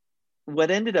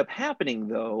 What ended up happening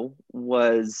though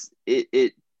was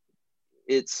it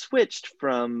switched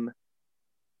from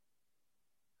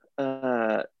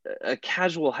a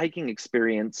casual hiking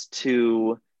experience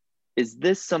to, is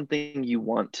this something you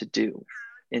want to do?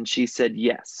 And she said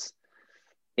yes.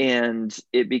 And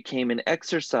it became an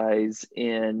exercise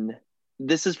in,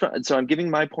 so I'm giving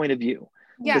my point of view,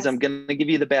 because I'm going to give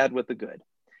you the bad with the good.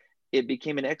 It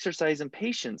became an exercise in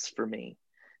patience for me,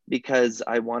 because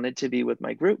I wanted to be with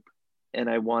my group, and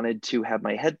I wanted to have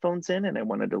my headphones in, and I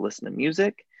wanted to listen to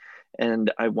music,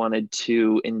 and I wanted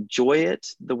to enjoy it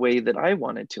the way that I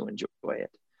wanted to enjoy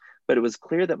it. But it was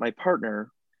clear that my partner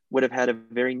would have had a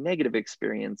very negative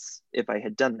experience if I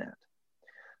had done that.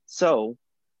 So,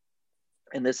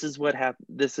 and this is what happened.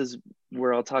 This is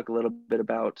where I'll talk a little bit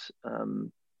about,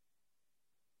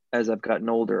 as I've gotten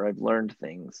older, I've learned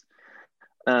things.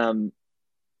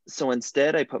 So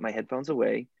instead I put my headphones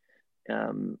away,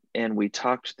 and we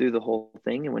talked through the whole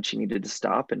thing, and when she needed to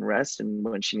stop and rest, and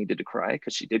when she needed to cry,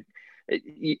 because she did.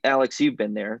 Alex, you've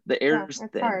been there. The air's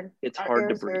thin. Hard. It's hard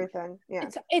to breathe. Yeah.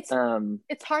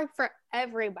 It's hard for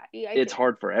everybody. It's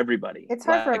hard for everybody. It's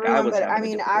hard for everyone, but I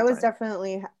mean, I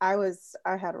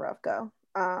had a rough go.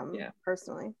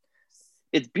 Personally.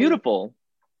 It's beautiful.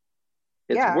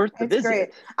 It's worth the visit. Great.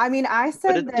 I mean, I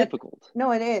said but it's difficult.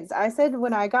 No, it is. I said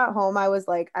when I got home, I was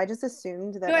like, I just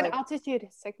assumed that you had altitude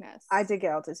sickness. I did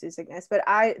get altitude sickness, but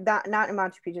not in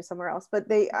Machu Picchu, somewhere else. But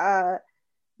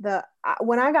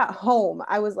when I got home,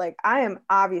 I was like, I am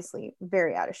obviously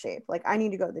very out of shape. Like, I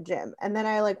need to go to the gym. And then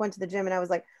I went to the gym, and I was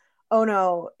like, oh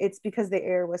no, it's because the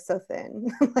air was so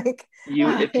thin.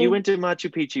 If you went to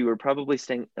Machu Picchu, you were probably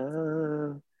staying.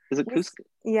 Is it Cusco?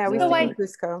 Yeah, we stayed in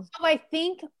Cusco. So I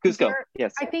think Cusco.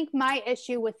 Yes. I think my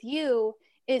issue with you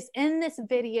is in this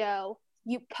video,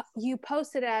 you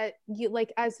posted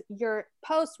as your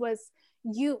post was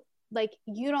you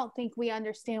don't think we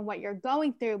understand what you're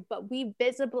going through, but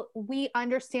we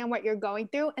understand what you're going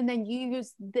through, and then you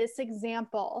use this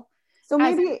example. So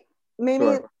maybe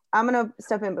sure. I'm gonna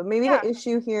step in, but maybe the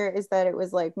issue here is that it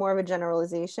was more of a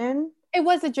generalization. It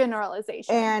was a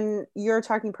generalization, and you're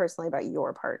talking personally about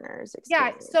your partner's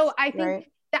experience. Yeah, so I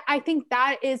think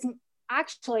that is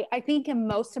actually, I think in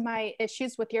most of my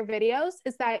issues with your videos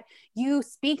is that you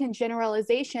speak in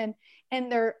generalization,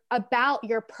 and they're about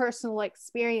your personal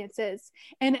experiences.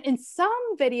 And in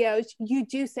some videos, you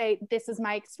do say, "This is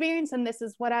my experience, and this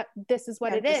is what it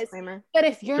is." Disclaimer. But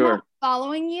if you're not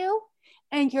following you,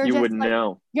 and you're You just wouldn't like,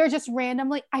 know. you're just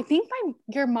randomly, I think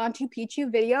your Machu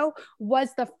Picchu video was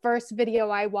the first video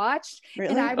I watched.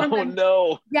 Really? And I remember, Oh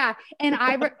no. yeah. And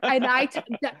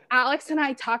Alex and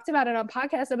I talked about it on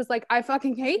podcast. I was like, I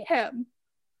fucking hate him.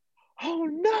 Oh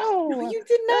no. You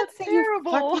did not That's say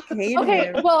terrible. you fucking hate Okay,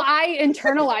 him. well, I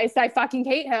internalized I fucking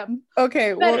hate him.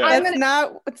 Okay, well, I'm that's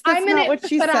not what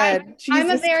she but said. I'm a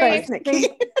Jesus very Christ, Nikki.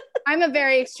 I'm a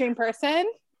very extreme person.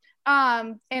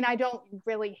 And I don't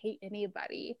really hate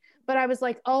anybody. But I was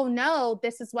like, oh no,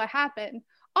 this is what happened.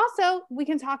 Also, we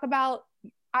can talk about,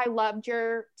 I loved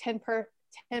your 10-part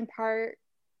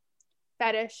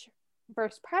fetish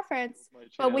versus preference.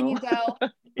 But when you go,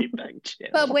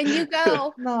 but when you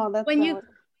go, No, that's when not you what-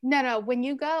 no, when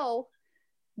you go,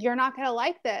 you're not gonna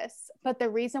like this. But the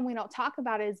reason we don't talk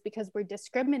about it is because we're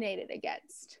discriminated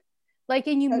against. Like,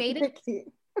 and you made it seem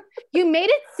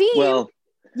Well,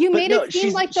 you but made no, it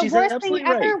seem like the she's worst thing absolutely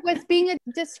ever right. was being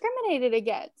discriminated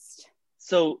against.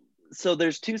 So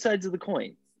there's two sides of the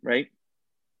coin, right?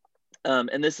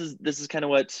 And this is kind of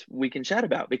what we can chat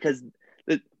about, because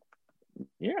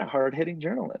you're a hard-hitting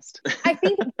journalist. I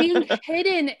think being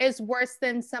hidden is worse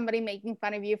than somebody making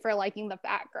fun of you for liking the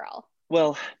fat girl.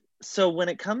 Well, so when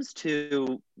it comes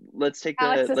to, let's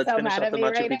Alex finish is so off mad the at me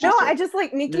Machu right Picchu now. No, story. I just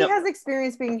like Nikki No. has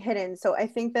experience being hidden, so I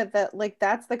think that like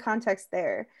that's the context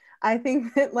there. I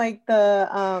think that like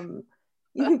the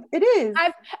it is.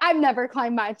 I've never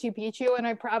climbed Machu Picchu, and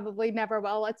I probably never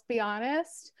will. Let's be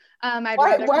honest. I'd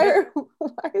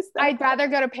rather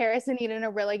go to Paris and eat in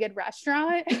a really good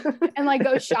restaurant and like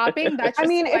go shopping. That's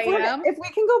just who I am. If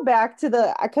we can go back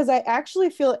to because I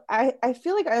actually feel I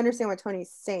feel like I understand what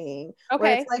Tony's saying. Okay.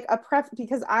 Where it's like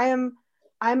because I'm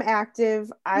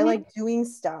active. I Mhm. like doing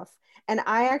stuff. And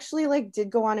I actually like did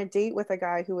go on a date with a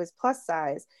guy who was plus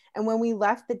size. And when we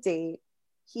left the date,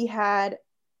 he had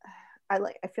I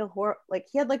feel horrible, like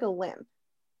he had like a limp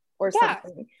or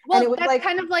something. Well, and it was that's like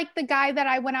kind of like the guy that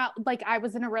I went out, like I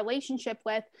was in a relationship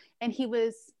with, and he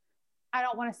was, I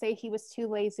don't want to say he was too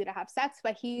lazy to have sex,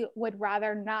 but he would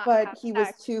rather not. But he was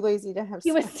too lazy to have sex.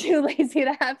 He was too lazy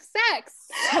to have sex.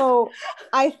 So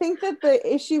I think that the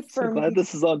issue for I'm glad me,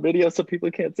 this is on video so people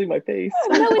can't see my face.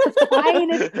 No, it's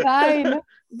fine. It's fine.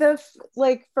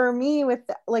 like for me with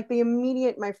like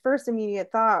my first immediate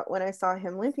thought when I saw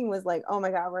him limping was like, oh my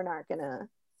God, we're not gonna,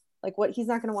 like what, he's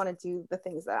not gonna want to do the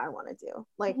things that I want to do.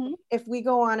 Like if we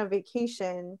go on a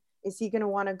vacation, is he gonna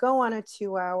want to go on a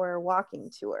 2-hour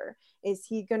walking tour? Is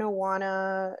he gonna want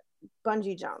to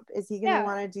bungee jump? Is he gonna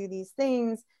want to do these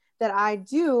things that I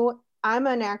do? I'm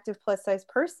an active plus size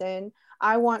person.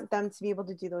 I want them to be able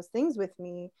to do those things with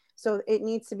me. So it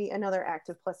needs to be another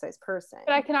active plus size person.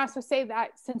 But I can also say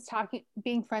that since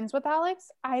being friends with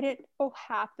Alex, I didn't know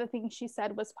half the things she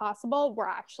said was possible were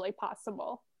actually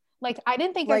possible. Like I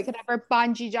didn't think I could ever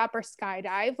bungee jump or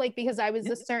skydive, like because I was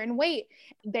a certain weight.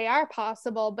 They are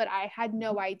possible, but I had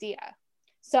no idea.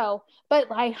 So, but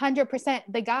like 100%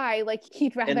 the guy, like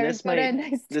he'd rather go to a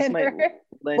nice dinner.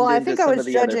 Well, I think I was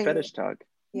judging fetish talk.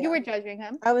 You were judging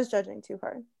him. I was judging too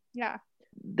hard. Yeah.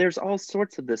 There's all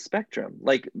sorts of this spectrum.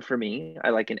 Like for me, I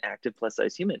like an active plus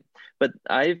size human, but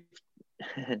I've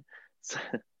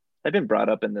been brought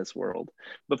up in this world.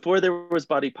 Before there was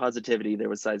body positivity, there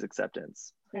was size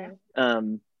acceptance. Yeah.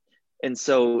 And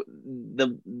so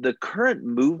the current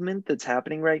movement that's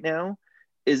happening right now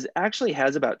actually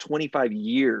has about 25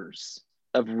 years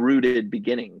of rooted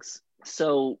beginnings.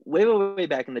 So way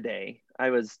back in the day,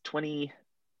 I was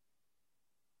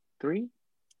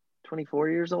 24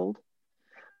 years old.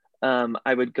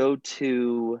 I would go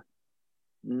to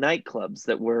nightclubs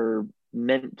that were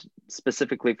meant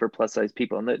specifically for plus size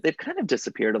people, and they've kind of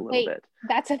disappeared a little bit.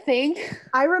 That's a thing.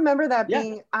 I remember that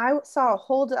being. I saw a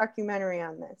whole documentary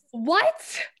on this.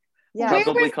 What? Yeah,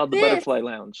 probably called the Butterfly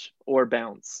Lounge or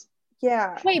Bounce.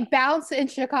 Yeah. Wait, Bounce in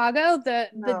Chicago?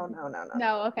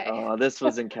 No. Okay. Oh, this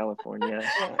was in California.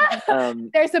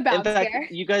 There's a Bounce in fact, there.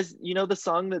 You guys, you know the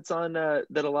song that's on that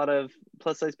a lot of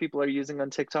plus size people are using on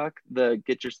TikTok, the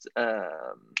 "Get Your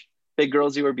Big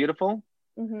Girls You Are Beautiful"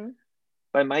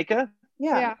 by Micah.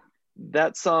 Yeah.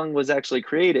 That song was actually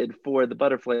created for the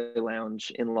Butterfly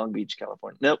Lounge in Long Beach,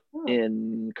 California. Nope,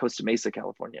 in Costa Mesa,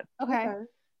 California. Okay.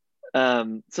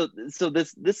 So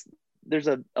this there's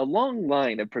a long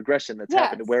line of progression that's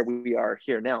happened to where we are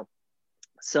here now.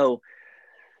 So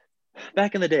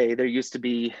back in the day, there used to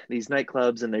be these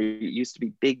nightclubs and there used to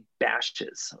be big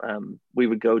bashes. We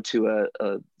would go to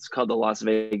it's called the Las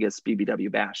Vegas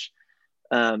BBW Bash,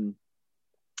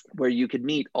 where you could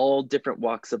meet all different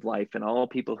walks of life and all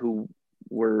people who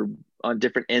were on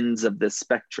different ends of this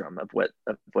spectrum of what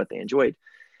they enjoyed.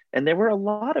 And there were a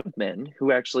lot of men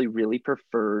who actually really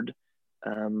preferred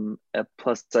a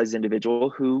plus size individual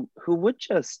who would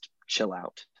just chill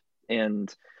out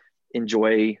and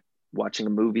enjoy watching a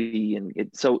movie,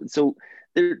 and so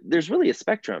there's really a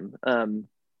spectrum.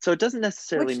 So it doesn't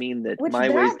necessarily mean that my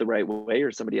way is the right way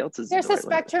or somebody else's. There's the a right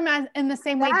spectrum way. in the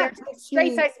same way there's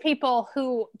straight size people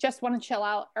who just want to chill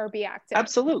out or be active.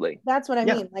 Absolutely. That's what I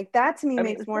mean. Like that to me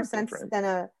makes more sense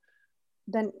different.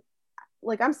 than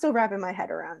like I'm still wrapping my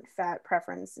head around fat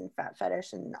preference and fat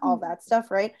fetish and all that stuff,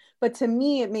 right? But to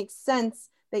me, it makes sense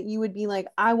that you would be like,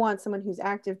 I want someone who's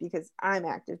active because I'm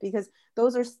active, because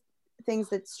those are things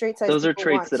that straight size those are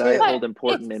traits that too. I hold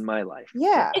important in my life.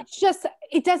 Yeah. It's just,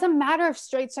 it doesn't matter if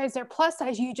straight size or plus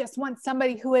size, you just want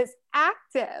somebody who is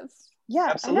active. Yeah,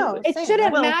 absolutely. I know. It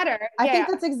shouldn't matter. I think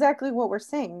that's exactly what we're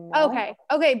saying. No? Okay.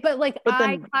 But like,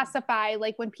 I classify,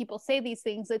 like when people say these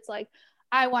things, it's like,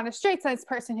 I want a straight size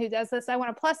person who does this. I want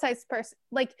a plus size person.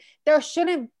 Like there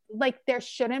shouldn't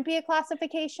be a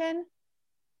classification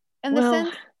in the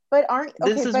sense. But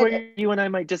this is where you and I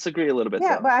might disagree a little bit.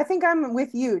 Yeah, though. But I think I'm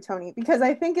with you, Tony, because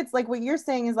I think it's like what you're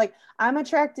saying is like, I'm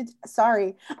attracted to.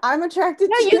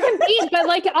 No, you can be, but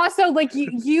like also like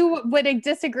you would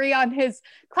disagree on his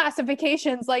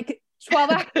classifications like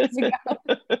 12 hours ago.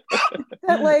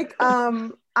 That like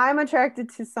I'm attracted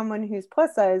to someone who's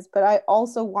plus size, but I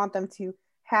also want them to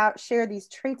share these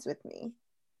traits with me.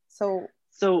 So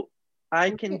I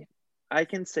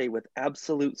can say with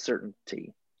absolute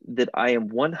certainty that I am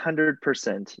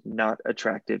 100% not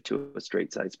attractive to a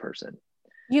straight size person.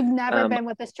 You've never been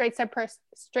with a straight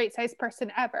size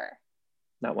person ever?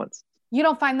 Not once. You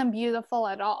don't find them beautiful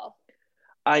at all?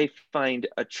 I find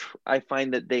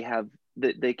that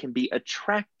they can be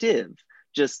attractive,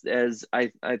 just as I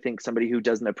think somebody who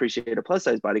doesn't appreciate a plus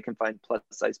size body can find plus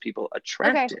size people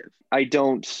attractive. Okay. I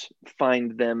don't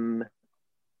find them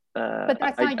but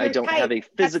that's not I don't have a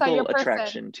physical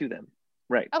attraction to them.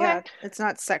 Right. Okay. Yeah, it's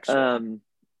not sexual.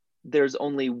 There's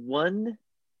only one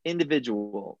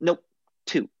individual. Nope,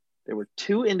 two. There were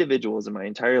two individuals in my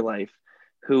entire life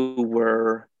who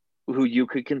you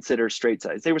could consider straight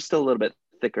size. They were still a little bit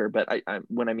thicker, but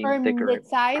when I mean thicker,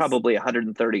 mid-size? Probably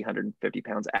 130, 150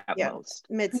 pounds at most.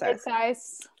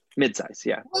 Mid-size. Mid-size,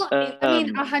 yeah. Well, I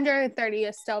mean, 130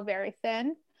 is still very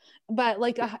thin, but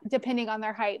like depending on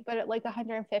their height, but at like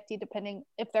 150, depending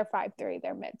if they're 5'3",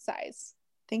 they're mid-size.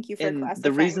 Thank you for classifying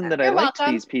the reason that I liked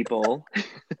these people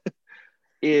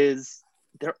is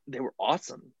they were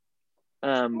awesome.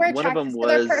 One of them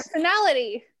was their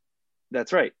personality.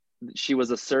 That's right. She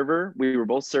was a server. We were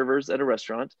both servers at a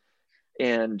restaurant,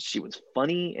 and she was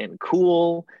funny and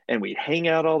cool, and we'd hang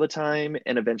out all the time.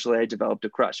 And eventually I developed a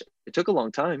crush. It took a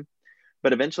long time,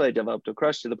 but eventually I developed a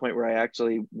crush to the point where I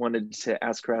actually wanted to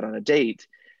ask her out on a date.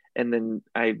 And then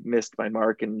I missed my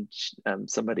mark, and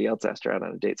somebody else asked her out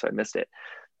on a date, so I missed it.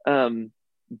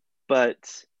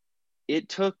 But it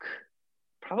took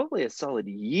probably a solid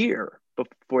year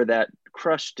before that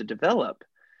crush to develop,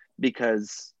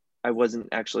 because I wasn't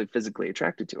actually physically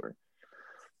attracted to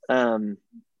her.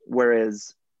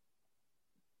 Whereas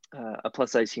a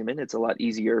plus size human, it's a lot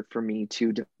easier for me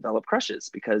to develop crushes,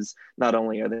 because not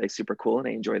only are they super cool and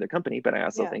I enjoy their company, but I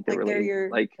also think they're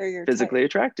really physically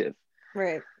attractive.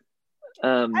 Right.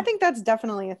 I think that's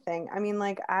definitely a thing. I mean,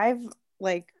 like I've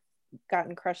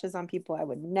gotten crushes on people I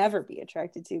would never be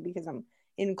attracted to because I'm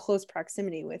in close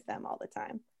proximity with them all the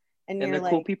time. And you're they're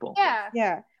cool people.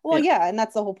 Yeah. Well, yeah. And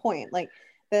that's the whole point. Like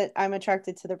that I'm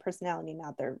attracted to their personality,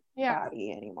 not their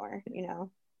body anymore, you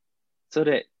know? So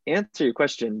to answer your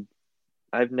question,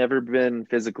 I've never been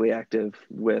physically active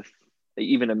with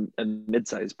even a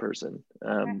mid-sized person.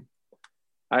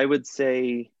 I would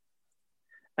say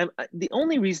the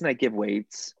only reason I give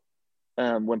weights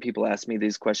when people ask me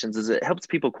these questions is it helps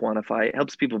people quantify, it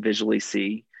helps people visually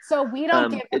see. So we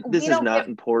don't give this is not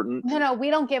important. No, we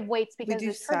don't give weights because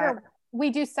we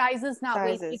do sizes, not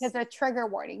weights, because they're trigger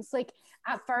warnings. Like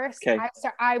at first,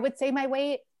 I would say my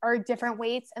weight or different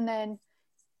weights, and then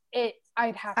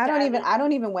I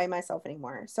don't even weigh myself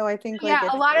anymore. So I think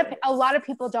a lot of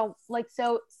people don't like.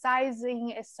 So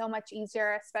sizing is so much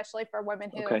easier, especially for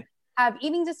women who have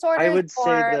eating disorders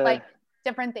like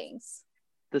different things.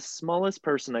 The smallest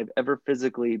person I've ever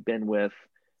physically been with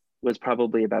was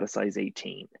probably about a size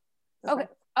 18.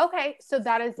 Okay. So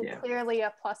that is clearly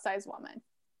a plus size woman.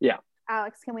 Yeah.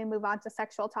 Alex, can we move on to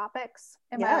sexual topics?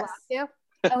 Am I allowed to?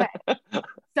 Okay.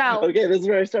 So this is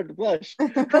where I start to blush.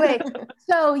 Okay.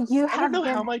 So you have I don't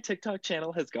know how my TikTok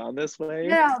channel has gone this way.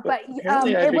 No, but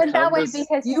it went that way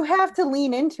because you have to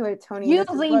lean into it, Tony. This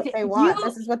is what they want.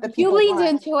 This is what the people want. You leaned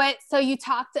into it. So you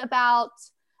talked about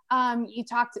You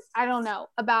talked, I don't know,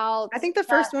 about. I think the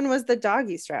first one was the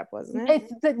doggy strap, wasn't it?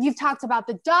 You've talked about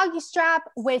the doggy strap,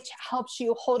 which helps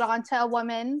you hold on to a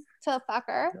woman to fuck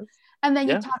her. And then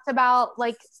you talked about,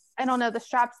 like, I don't know, the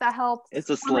straps that help. It's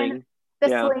a sling. The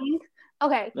sling.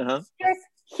 Okay. Uh-huh.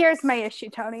 Here's my issue,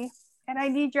 Tony, and I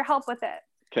need your help with it.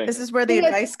 Okay. This is where the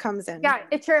advice comes in. Yeah,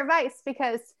 it's your advice,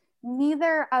 because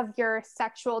neither of your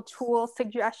sexual tool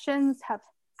suggestions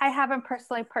I haven't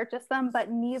personally purchased them, but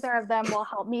neither of them will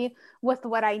help me with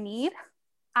what I need.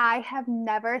 I have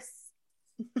never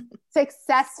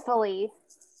successfully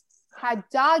had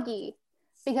doggy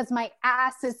because my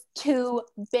ass is too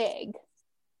big.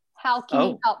 How can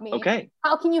you help me? Okay.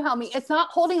 How can you help me? It's not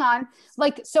holding on.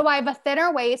 Like, so I have a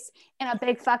thinner waist and a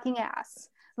big fucking ass.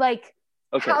 Like,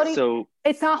 so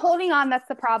it's not holding on. That's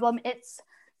the problem. It's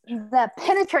the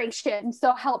penetration.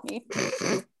 So help me.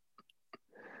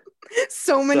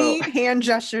 So many hand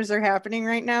gestures are happening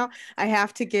right now. I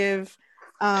have to give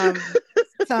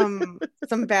some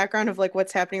background of like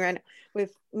what's happening right now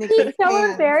with Nikki. He's so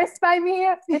embarrassed by me.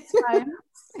 It's fine.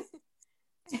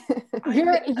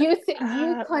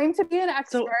 You claim to be an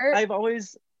expert. So I've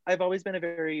always been a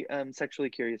very sexually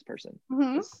curious person.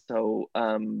 Mm-hmm. So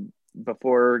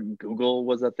before Google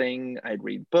was a thing, I'd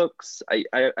read books.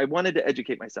 I wanted to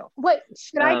educate myself. What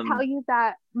should I tell you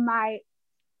that my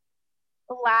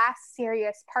last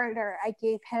serious partner, I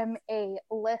gave him a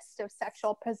list of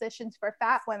sexual positions for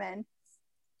fat women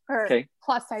or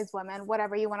plus size women,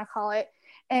 whatever you want to call it.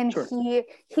 And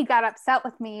he got upset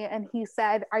with me and he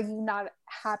said, "Are you not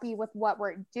happy with what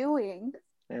we're doing?"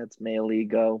 That's male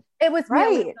ego. It was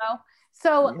male ego.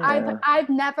 So I've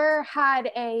never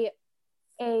had a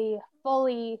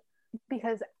fully,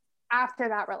 because after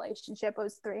that relationship, it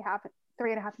was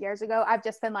 3.5 years ago, I've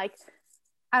just been like,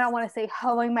 I don't want to say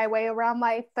hoeing my way around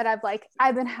life, but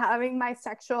I've been having my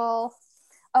sexual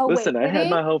Listen, I had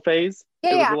my hoe phase.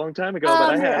 It was a long time ago,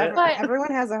 but I had it.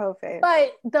 Everyone has a hoe phase.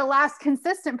 But the last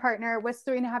consistent partner was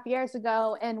 3.5 years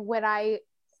ago.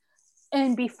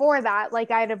 And before that,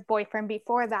 like, I had a boyfriend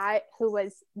before that who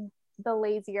was the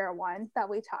lazier one that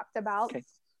we talked about. Okay.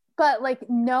 But like,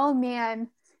 no man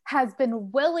has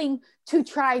been willing to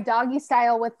try doggy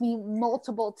style with me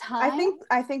multiple times.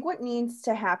 I think what needs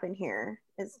to happen here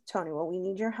is, Tony, what we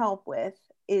need your help with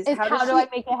is how do I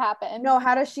make it happen? No,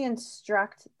 how does she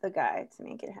instruct the guy to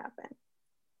make it happen?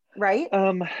 Right?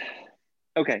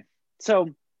 Okay. So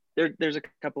there's a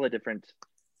couple of different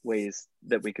ways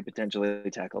that we could potentially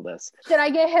tackle this. Should I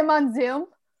get him on Zoom?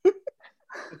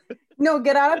 No,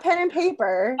 get out a pen and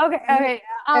paper. Okay.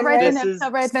 I'll write the notes. I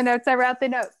wrote the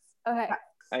notes. Okay.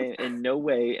 I in no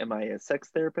way am I a sex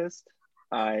therapist.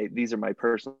 These are my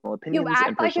personal opinions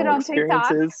and personal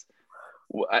experiences.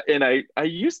 And I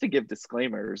used to give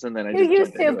disclaimers, and then I you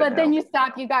used to, but then you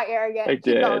stopped. You got arrogant.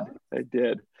 I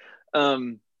did.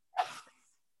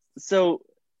 So,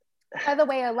 by the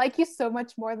way, I like you so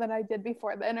much more than I did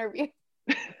before the interview.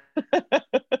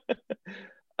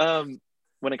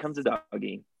 When it comes to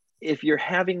doggy, if you're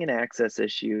having an access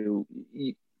issue,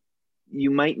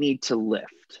 you might need to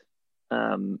lift.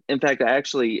 In fact, I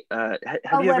actually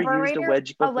have you ever used a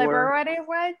wedge before? A liberator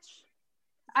wedge?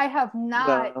 I have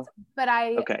not, but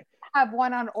I have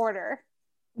one on order.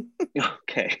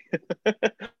 Okay.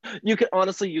 You could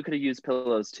have used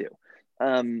pillows too.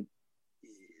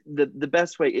 The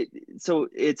best way,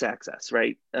 it's access,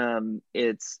 right?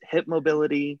 It's hip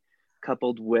mobility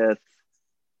coupled with,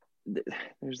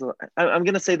 I'm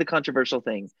going to say the controversial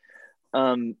thing.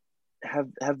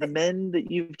 Have the men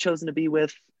that you've chosen to be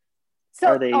with,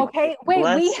 are they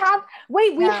blessed?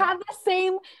 We have the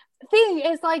same thing.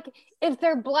 Is like, if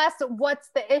they're blessed, what's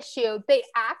the issue? They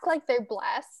act like they're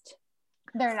blessed.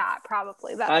 They're not,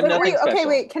 probably. I'm nothing special. Okay,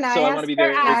 wait. Can I so ask? I want to be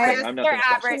very clear. I'm nothing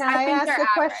special. Can I ask a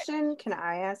question? Can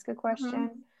I ask a question?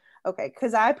 Mm-hmm. Okay,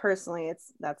 because I personally,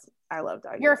 I love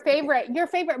doggy. Your favorite,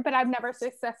 but I've never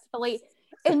successfully,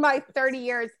 in my 30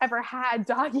 years, ever had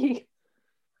doggy.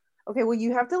 Okay, well,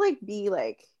 you have to like be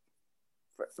like,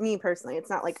 for me personally, it's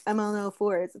not like I'm on all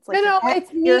fours. It's like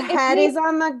your head is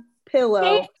on the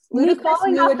pillow. Ludacris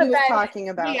knew what he was talking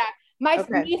about. Yeah,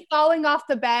 me falling off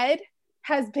the bed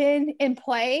has been in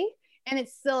play, and it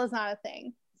still is not a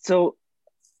thing. So,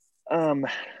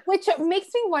 which makes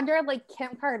me wonder, like,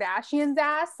 Kim Kardashian's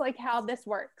ass, like, how this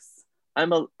works.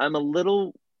 I'm a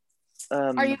little.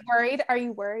 Are you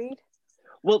worried?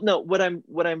 Well, no. What I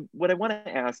want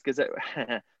to ask is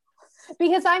that.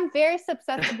 Because I'm very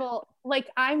susceptible. Like,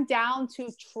 I'm down to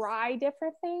try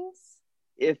different things.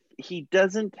 If he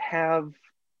doesn't have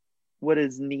what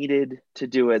is needed to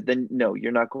do it, then no,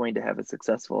 you're not going to have a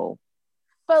successful.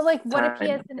 But like, what if he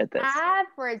has an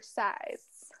average size?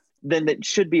 Then it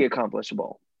should be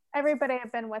accomplishable. Everybody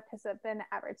I've been with has been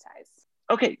average size.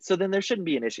 Okay, so then there shouldn't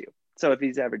be an issue. So if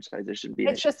he's average size, there shouldn't be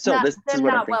an It's issue. just So not, this is them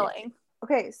what I'm not thinking. willing.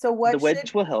 Okay, so what The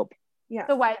wedge will help yeah.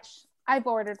 The wedge. I've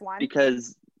ordered one.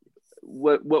 because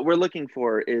what we're looking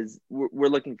for is we're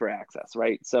looking for access,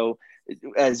 right? So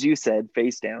as you said,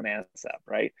 face down, ass up,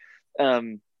 right?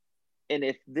 And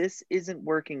if this isn't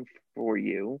working for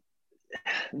you,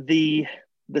 the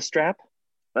strap,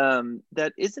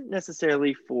 that isn't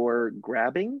necessarily for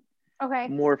grabbing, Okay.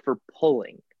 more for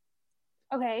pulling.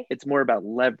 Okay. It's more about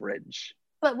leverage.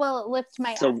 But will it lift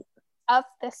my So ass up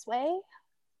this way?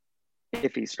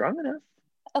 if he's strong enough,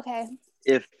 Okay.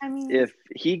 if I mean, if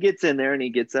he gets in there and he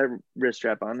gets that wrist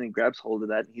strap on and he grabs hold of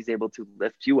that and he's able to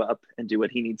lift you up and do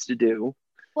what he needs to do,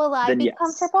 will I then be yes.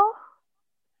 comfortable?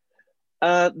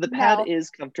 The pad No. is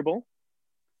comfortable.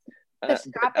 The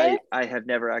strap but is? I have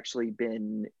never actually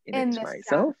been in In it the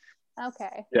myself.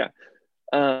 Okay.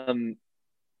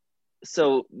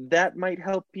 So that might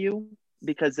help you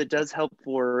because it does help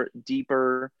for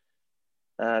deeper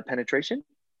penetration.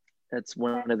 That's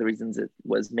one of the reasons it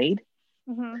was made.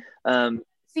 Mm-hmm.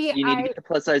 See, you need to get the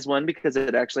plus size one because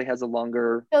it actually has a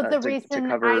longer. So the to reason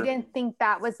cover. I didn't think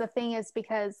that was the thing is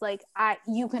because like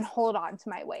you can hold on to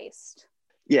my waist.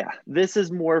 Yeah, this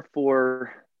is more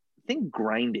for, I think,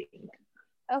 grinding.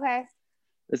 Okay.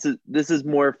 This is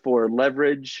more for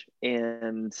leverage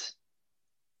and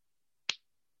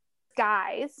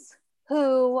guys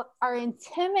who are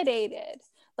intimidated.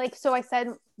 Like, so I said,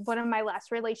 one of my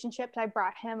last relationships, I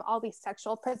brought him all these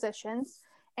sexual positions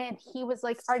and he was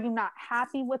like, are you not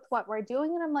happy with what we're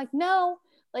doing? And I'm like, no,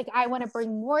 like, I want to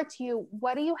bring more to you.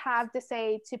 What do you have to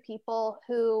say to people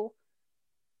who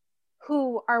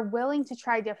are willing to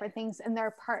try different things and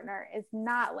their partner is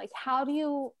not? Like, how do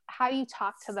you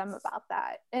talk to them about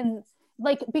that? And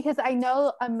like, because I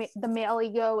know the male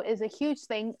ego is a huge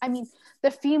thing. I mean, the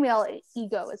female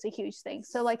ego is a huge thing.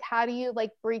 So like, how do you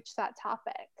like breach that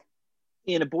topic?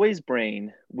 In a boy's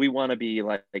brain, we want to be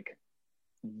like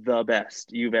the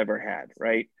best you've ever had,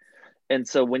 right? And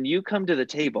so when you come to the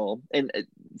table, and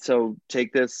so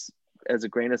take this as a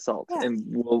grain of salt, Yeah. and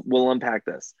we'll unpack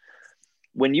this.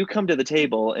 When you come to the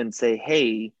table and say,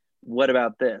 hey, what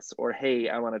about this? Or hey,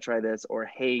 I want to try this, or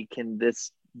hey, can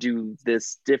this do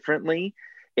this differently?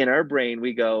 In our brain,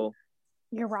 we go,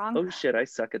 you're wrong. Oh shit, I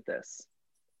suck at this.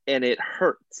 And it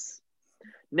hurts.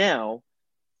 Now,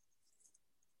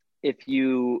 if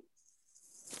you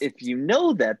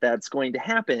know that that's going to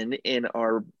happen in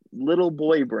our little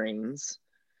boy brains,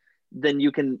 then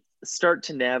you can start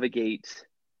to navigate,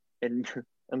 and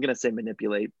I'm going to say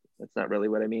manipulate. That's not really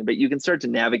what I mean, but you can start to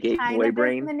navigate boy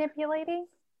brain. Manipulating?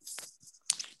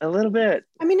 A little bit.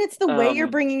 I mean, it's the way you're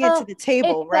bringing it to the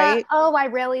table, right? I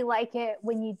really like it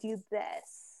when you do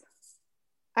this.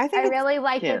 I really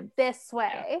like it this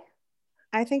way. Yeah.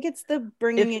 I think it's the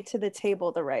bringing it to the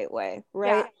table the right way,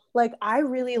 right? Yeah. Like, I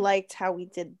really liked how we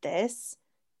did this.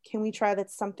 Can we try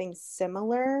that something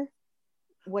similar?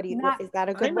 What do you think? Is that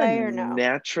a good way or no? I'm a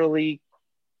naturally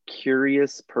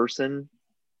curious person.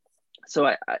 So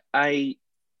I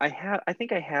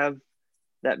think I have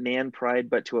that man pride,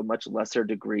 but to a much lesser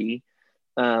degree.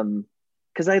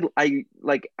 Because I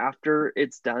like, after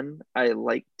it's done, I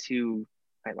like to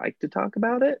talk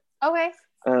about it. Okay.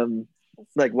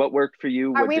 Like, what worked for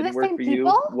you? What didn't work for you?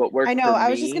 What worked? I know. For I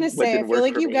was me, just gonna say, I feel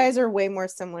like you guys are way more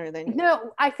similar than you.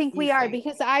 No, I think we are,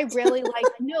 because I really like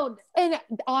and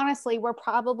honestly, we're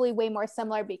probably way more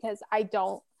similar because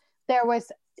there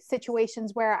was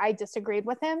situations where I disagreed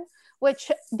with him, which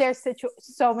there's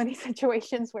so many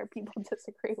situations where people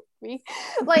disagree with me,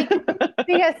 like,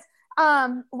 because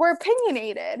we're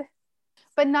opinionated,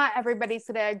 but not everybody's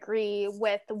gonna agree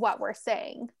with what we're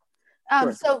saying.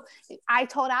 Sure. So I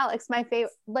told Alex my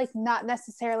favorite, like, not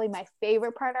necessarily my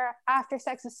favorite part after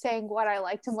sex is saying what I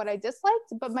liked and what I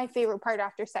disliked, but my favorite part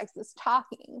after sex is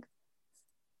talking.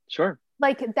 Sure.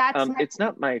 Like, that's it's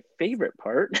not my favorite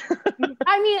part.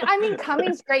 I mean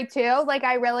coming's great too. Like,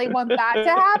 I really want that to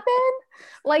happen.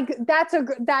 Like, that's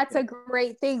a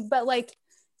great thing, but like,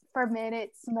 for men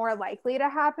it's more likely to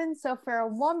happen. So for a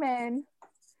woman,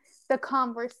 the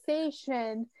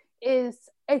conversation it's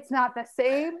not the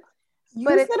same. You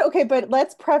said, okay, but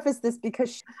let's preface this,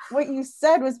 because what you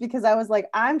said was because I was like,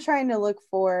 I'm trying to look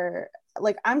for,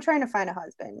 like, I'm trying to find a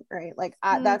husband, right? Like,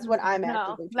 that's what I'm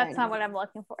actively trying. That's not what I'm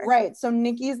looking for. Right. So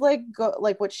Nikki's like,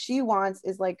 what she wants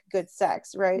is like good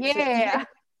sex, right? Yeah. So she's like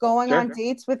going on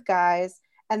dates with guys,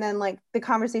 and then like the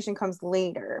conversation comes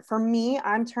later. For me,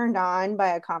 I'm turned on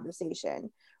by a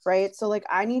conversation, right? So like,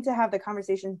 I need to have the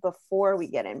conversation before we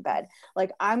get in bed.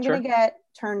 Like, I'm gonna get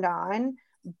turned on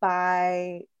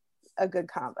by a good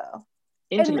combo.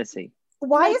 Intimacy.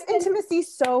 Why is intimacy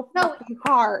so fucking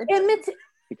hard?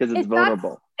 Because it's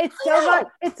vulnerable.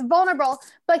 It's vulnerable.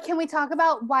 But can we talk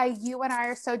about why you and I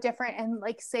are so different, and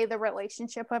like say the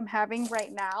relationship I'm having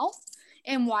right now,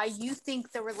 and why you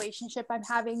think the relationship I'm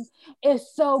having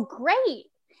is so great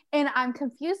and I'm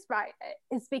confused by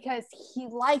it? Is because he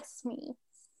likes me.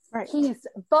 Right. He's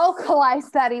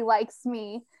vocalized that he likes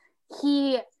me.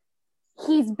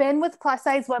 He's been with plus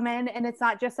size women, and it's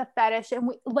not just a fetish.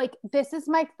 And this is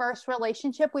my first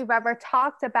relationship we've ever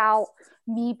talked about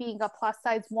me being a plus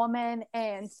size woman,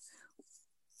 and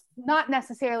not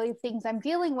necessarily things I'm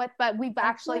dealing with, but we've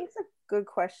actually. It's a good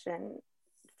question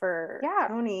for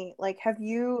Tony. Like, have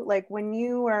you, like, when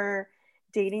you were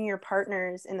dating your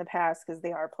partners in the past, because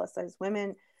they are plus size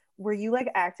women, were you like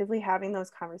actively having those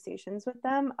conversations with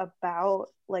them about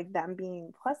like them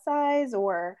being plus size,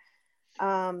 or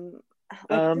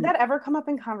did that ever come up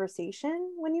in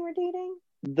conversation when you were dating?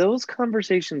 Those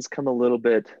conversations come a little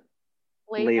bit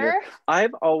later.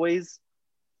 I've always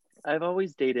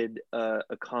dated a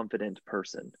confident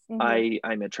person. Mm-hmm.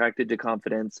 I'm attracted to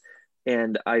confidence,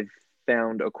 and I've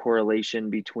found a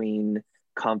correlation between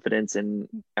confidence and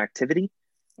activity.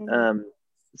 Mm-hmm.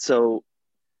 So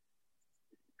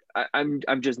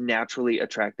I'm just naturally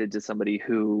attracted to somebody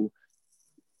who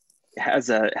has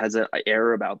a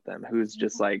air about them, who's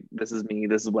just like, this is me,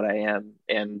 this is what I am,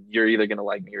 and you're either gonna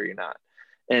like me or you're not.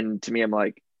 And to me, I'm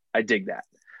like, I dig that.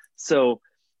 So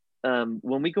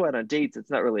when we go out on dates, it's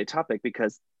not really a topic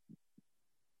because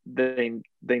they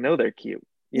know they're cute.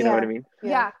 You know what I mean?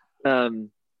 Yeah.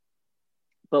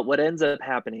 But what ends up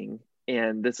happening,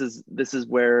 and this is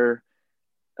where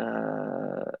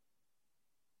the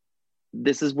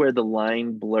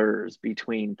line blurs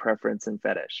between preference and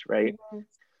fetish, right?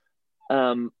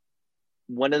 Mm-hmm.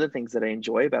 One of the things that I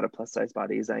enjoy about a plus size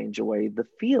body is I enjoy the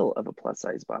feel of a plus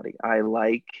size body. I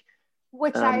like,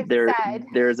 which I said,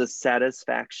 there's a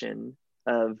satisfaction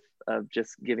of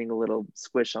just giving a little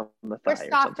squish on the thigh, or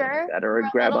something like that, or a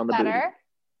grab on the booty.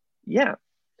 Yeah.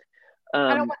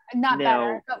 I don't want, not now,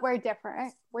 better, but we're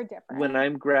different. We're different. When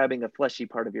I'm grabbing a fleshy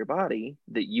part of your body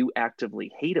that you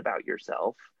actively hate about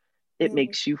yourself, it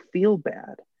makes you feel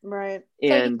bad. Right.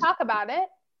 And so you talk about it.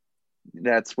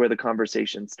 That's where the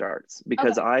conversation starts,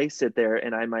 because I sit there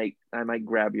and I might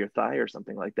grab your thigh or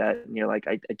something like that, and you're like,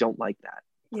 I don't like that.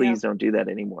 Please don't do that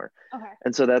anymore. Okay.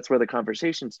 And so that's where the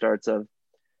conversation starts of,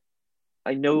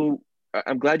 I know,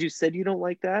 I'm glad you said you don't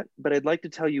like that, but I'd like to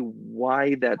tell you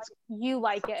why that's you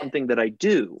like it, something that I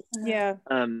do. Yeah.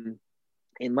 In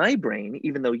my brain,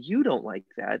 even though you don't like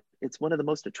that, it's one of the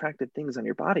most attractive things on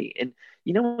your body. And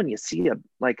you know, when you see a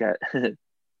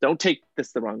don't take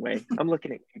this the wrong way, I'm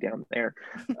looking at you down there.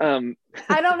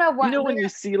 I don't know what. You know, when you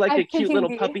see like a cute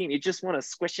little puppy and you just want to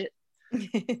squish it.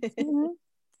 Mm-hmm.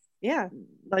 Yeah.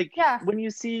 Like when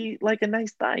you see like a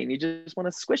nice thigh and you just want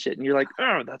to squish it, and you're like,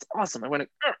 oh, that's awesome. I want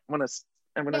to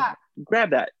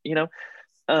grab that, you know?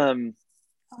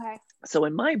 Okay. So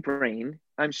in my brain,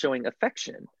 I'm showing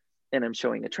affection and I'm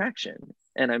showing attraction,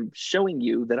 and I'm showing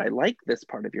you that I like this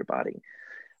part of your body.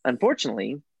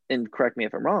 Unfortunately, and correct me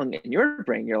if I'm wrong, in your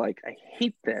brain, you're like, I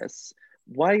hate this.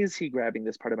 Why is he grabbing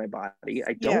this part of my body?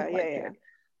 I don't like it.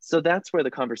 So that's where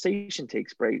the conversation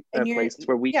takes place,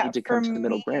 where we need to come to the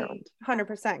middle ground.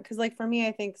 100%. Because like for me,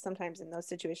 I think sometimes in those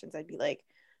situations, I'd be like,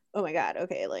 oh my God,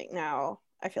 okay, like now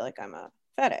I feel like I'm a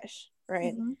fetish,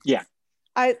 right? Mm-hmm. Yeah.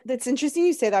 That's interesting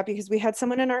you say that, because we had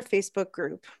someone in our Facebook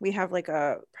group. We have like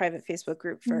a private Facebook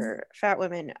group for fat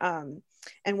women.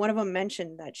 And one of them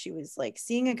mentioned that she was like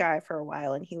seeing a guy for a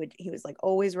while, and he was like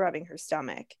always rubbing her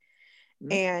stomach.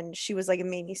 Mm-hmm. And she was like, it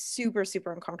made me super,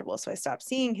 super uncomfortable. So I stopped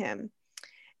seeing him.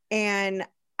 And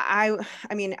I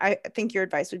mean, I think your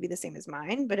advice would be the same as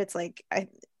mine, but it's like, I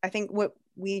think what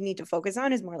we need to focus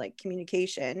on is more like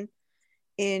communication,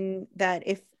 in that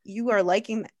if you are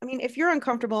liking, I mean, if you're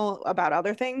uncomfortable about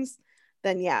other things,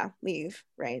 then leave,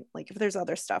 right? Like if there's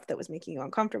other stuff that was making you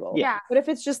uncomfortable. Yeah. But if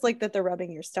it's just like that they're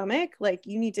rubbing your stomach, like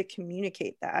you need to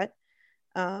communicate that.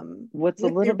 What's a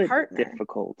little bit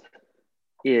difficult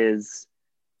is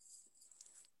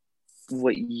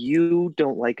what you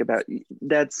don't like about,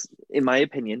 that's, in my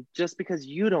opinion, just because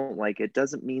you don't like it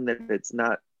doesn't mean that it's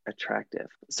not attractive.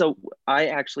 So I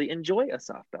actually enjoy a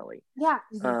soft belly. Yeah.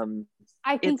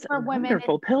 I think it's for a women,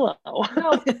 wonderful pillow. No.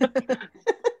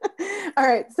 All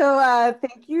right. So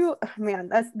thank you,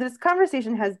 man. This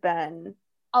conversation has been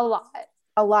a lot,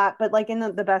 but like in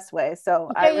the best way.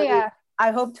 So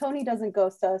I hope Tony doesn't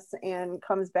ghost us and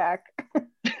comes back to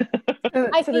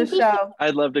the show.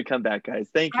 I'd love to come back, guys.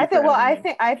 Thank you. I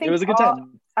think it was a good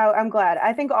time. I'm glad.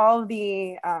 I think all of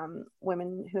the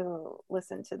women who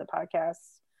listen to the podcast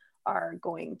are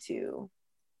going to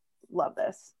love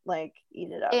this. Like,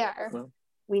 eat it up. Yeah. Well,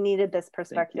 We needed this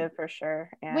perspective for sure.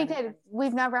 And We did.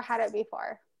 We've never had it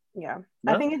before. yeah.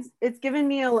 No? I think it's given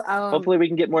me a hopefully we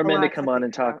can get more a men to lot come to on think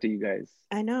and talk about. to you guys.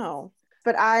 I know.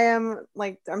 But I'm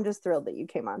just thrilled that you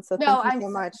came on. So No, thank you so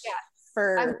much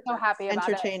for I'm so happy about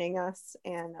it. entertaining us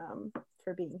and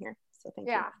for being here. So thank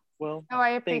you. Yeah. Well, Oh,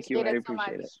 I thank you. appreciate I it so much.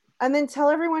 appreciate it. And then tell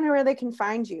everyone where they can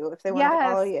find you if they want to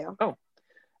follow you. Oh,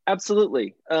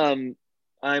 absolutely. I'm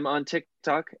on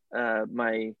TikTok.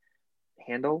 My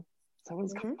handle, is that what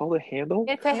it's called? A handle?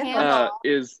 It's a handle.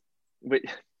 Is wait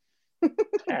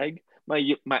tag my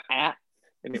at.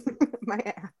 Anyway. My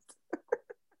ass.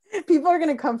 People are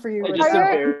gonna come for you. I with just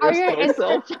that. embarrassed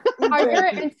myself. Are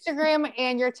your Instagram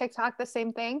and your TikTok the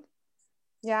same thing?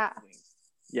 Yeah.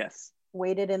 Yes.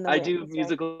 Waited in the I wings, do right?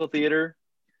 musical theater,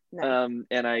 Nice.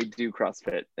 and I do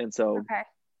CrossFit, and so Okay.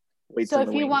 weights So in if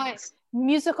the you wings. want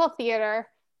musical theater,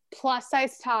 plus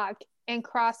size talk, and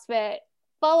CrossFit,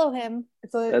 follow him.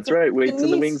 That's right. Weights in the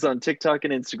niche. wings on TikTok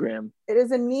and Instagram. It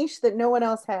is a niche that no one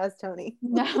else has, Tony.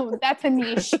 No, that's a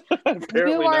niche.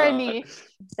 Apparently You are a not. niche.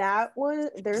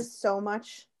 There's so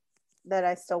much that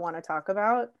I still want to talk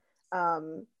about.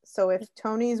 So if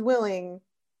Tony's willing,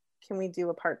 can we do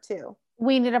a part 2?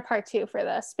 We need a part 2 for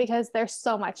this because there's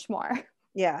so much more.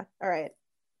 Yeah. All right.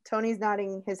 Tony's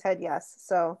nodding his head yes.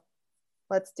 So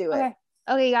let's do it.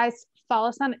 Okay, guys, follow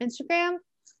us on Instagram,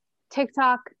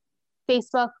 TikTok,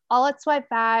 Facebook, all at Swipe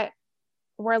That.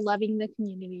 We're loving the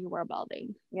community we're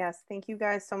building. Yes. Thank you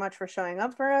guys so much for showing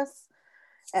up for us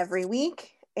every week.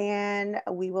 And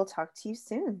we will talk to you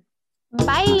soon.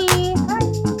 Bye.